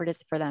 or whatever it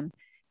is for them.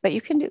 But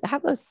you can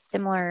have those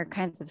similar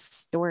kinds of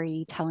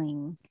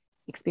storytelling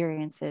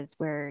experiences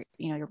where,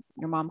 your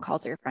mom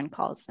calls or your friend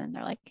calls and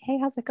they're like, hey,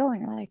 how's it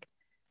going? You're like,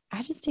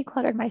 I just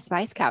decluttered my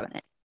spice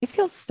cabinet. It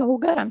feels so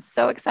good. I'm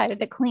so excited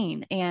to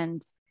clean.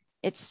 And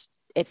it's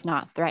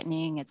not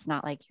threatening. It's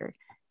not like you're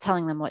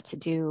telling them what to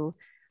do.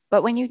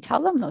 But when you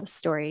tell them those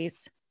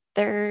stories,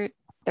 they're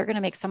going to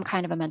make some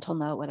kind of a mental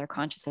note, whether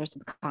conscious or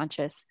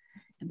subconscious,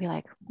 and be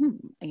like,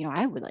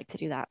 I would like to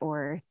do that.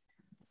 Or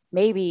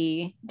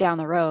maybe down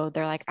the road,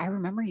 they're like, I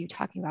remember you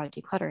talking about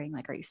decluttering.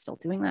 Are you still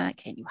doing that?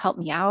 Can you help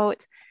me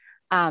out?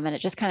 And it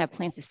just kind of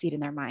plants a seed in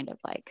their mind of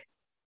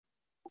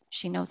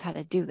she knows how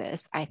to do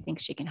this. I think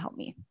she can help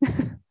me.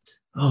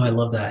 Oh, I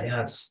love that. Yeah,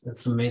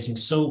 that's amazing.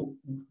 So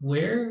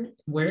where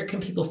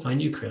can people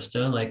find you,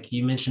 Krista?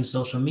 You mentioned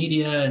social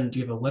media, and do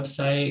you have a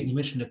website? You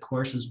mentioned a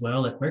course as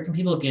well. Where can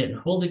people get a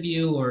hold of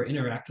you or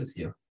interact with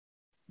you?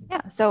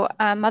 Yeah. So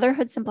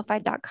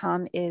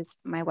motherhoodsimplified.com is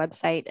my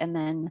website. And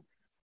then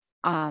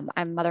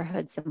I'm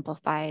Motherhood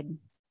Simplified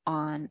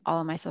on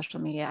all of my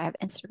social media. I have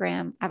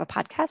Instagram. I have a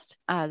podcast,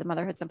 the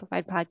Motherhood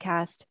Simplified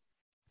podcast.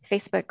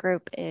 Facebook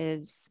group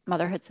is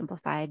Motherhood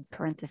Simplified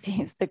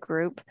parentheses the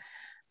group.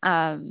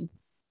 And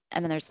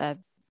then there's a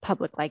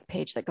public like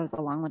page that goes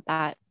along with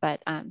that.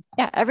 But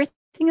yeah,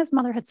 everything is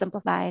Motherhood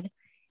Simplified.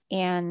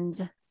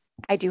 And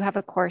I do have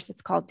a course.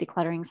 It's called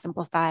Decluttering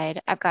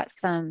Simplified. I've got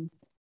some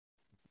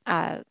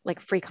like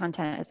free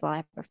content as well. I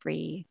have a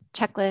free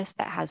checklist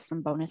that has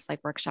some bonus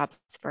like workshops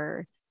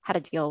for how to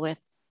deal with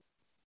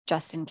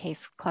just in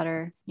case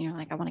clutter.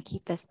 Like I want to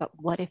keep this, but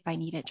what if I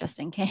need it just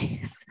in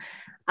case?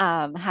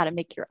 How to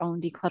make your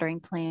own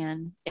decluttering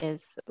plan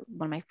is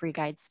one of my free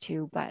guides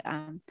too, but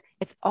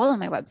it's all on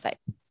my website.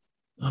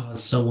 Oh,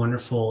 that's so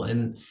wonderful.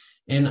 And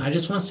I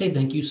just want to say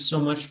thank you so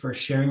much for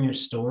sharing your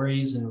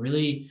stories and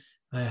really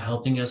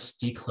helping us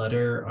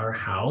declutter our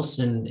house.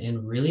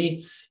 And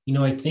really,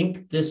 I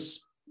think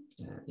this,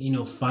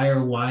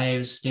 fire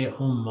wives,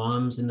 stay-at-home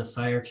moms in the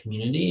fire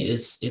community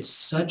it's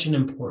such an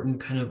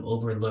important kind of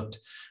overlooked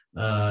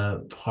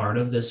part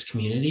of this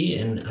community.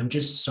 And I'm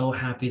just so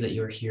happy that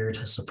you're here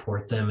to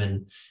support them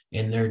and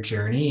in their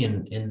journey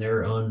and in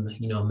their own,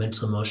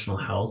 mental, emotional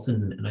health.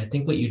 And I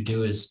think what you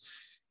do is,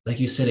 like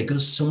you said, it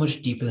goes so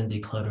much deeper than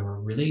declutter. We're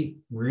really,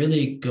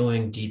 really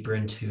going deeper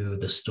into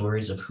the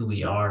stories of who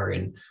we are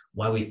and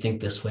why we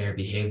think this way or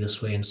behave this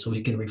way. And so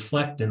we can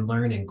reflect and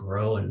learn and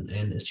grow. And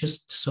it's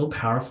just so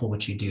powerful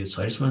what you do.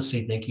 So I just want to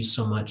say thank you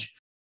so much.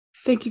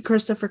 Thank you,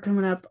 Krista, for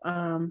coming up.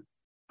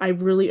 I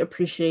really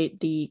appreciate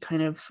the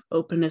kind of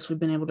openness we've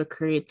been able to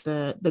create,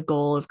 the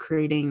goal of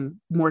creating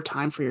more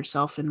time for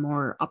yourself and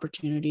more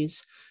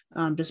opportunities,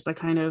 just by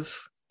kind of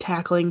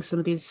tackling some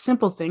of these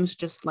simple things,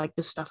 just like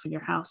the stuff in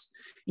your house.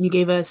 And you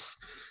gave us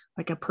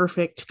like a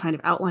perfect kind of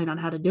outline on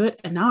how to do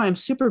it. And now I'm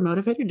super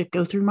motivated to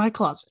go through my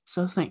closet.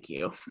 So thank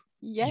you.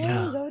 Yay,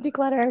 go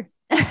declutter.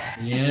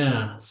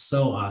 Yeah,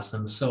 so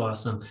awesome. So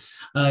awesome.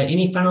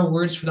 Any final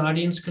words for the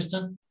audience,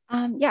 Krista?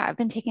 Yeah, I've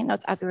been taking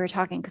notes as we were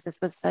talking because this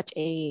was just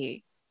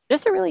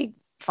a really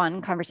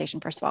fun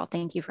conversation. First of all,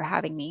 thank you for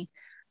having me.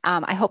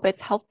 I hope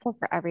it's helpful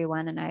for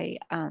everyone. And I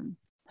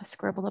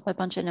scribbled up a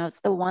bunch of notes.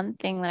 The one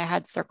thing that I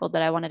had circled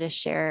that I wanted to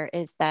share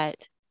is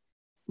that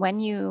when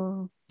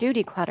you do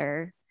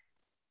declutter,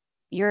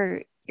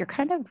 you're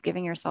kind of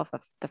giving yourself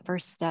the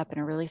first step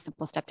and a really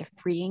simple step to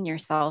freeing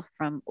yourself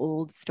from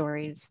old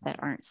stories that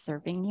aren't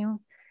serving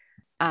you.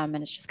 And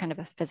it's just kind of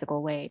a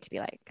physical way to be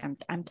like,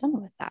 I'm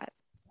done with that.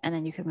 And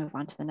then you can move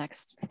on to the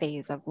next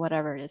phase of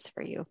whatever it is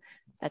for you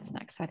that's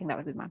next. So I think that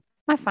would be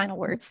my final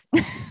words.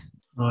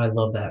 Oh, I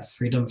love that.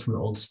 Freedom from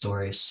old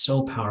stories.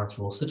 So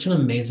powerful. Such an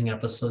amazing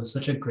episode.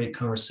 Such a great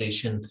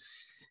conversation.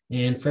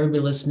 And for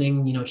everybody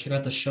listening, check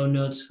out the show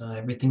notes.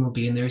 Everything will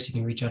be in there so you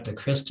can reach out to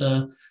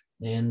Krista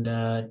and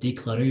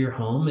declutter your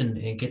home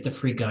and get the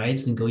free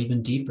guides and go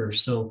even deeper.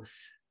 So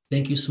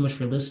thank you so much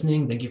for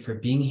listening. Thank you for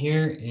being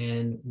here.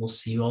 And we'll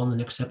see you all in the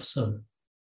next episode.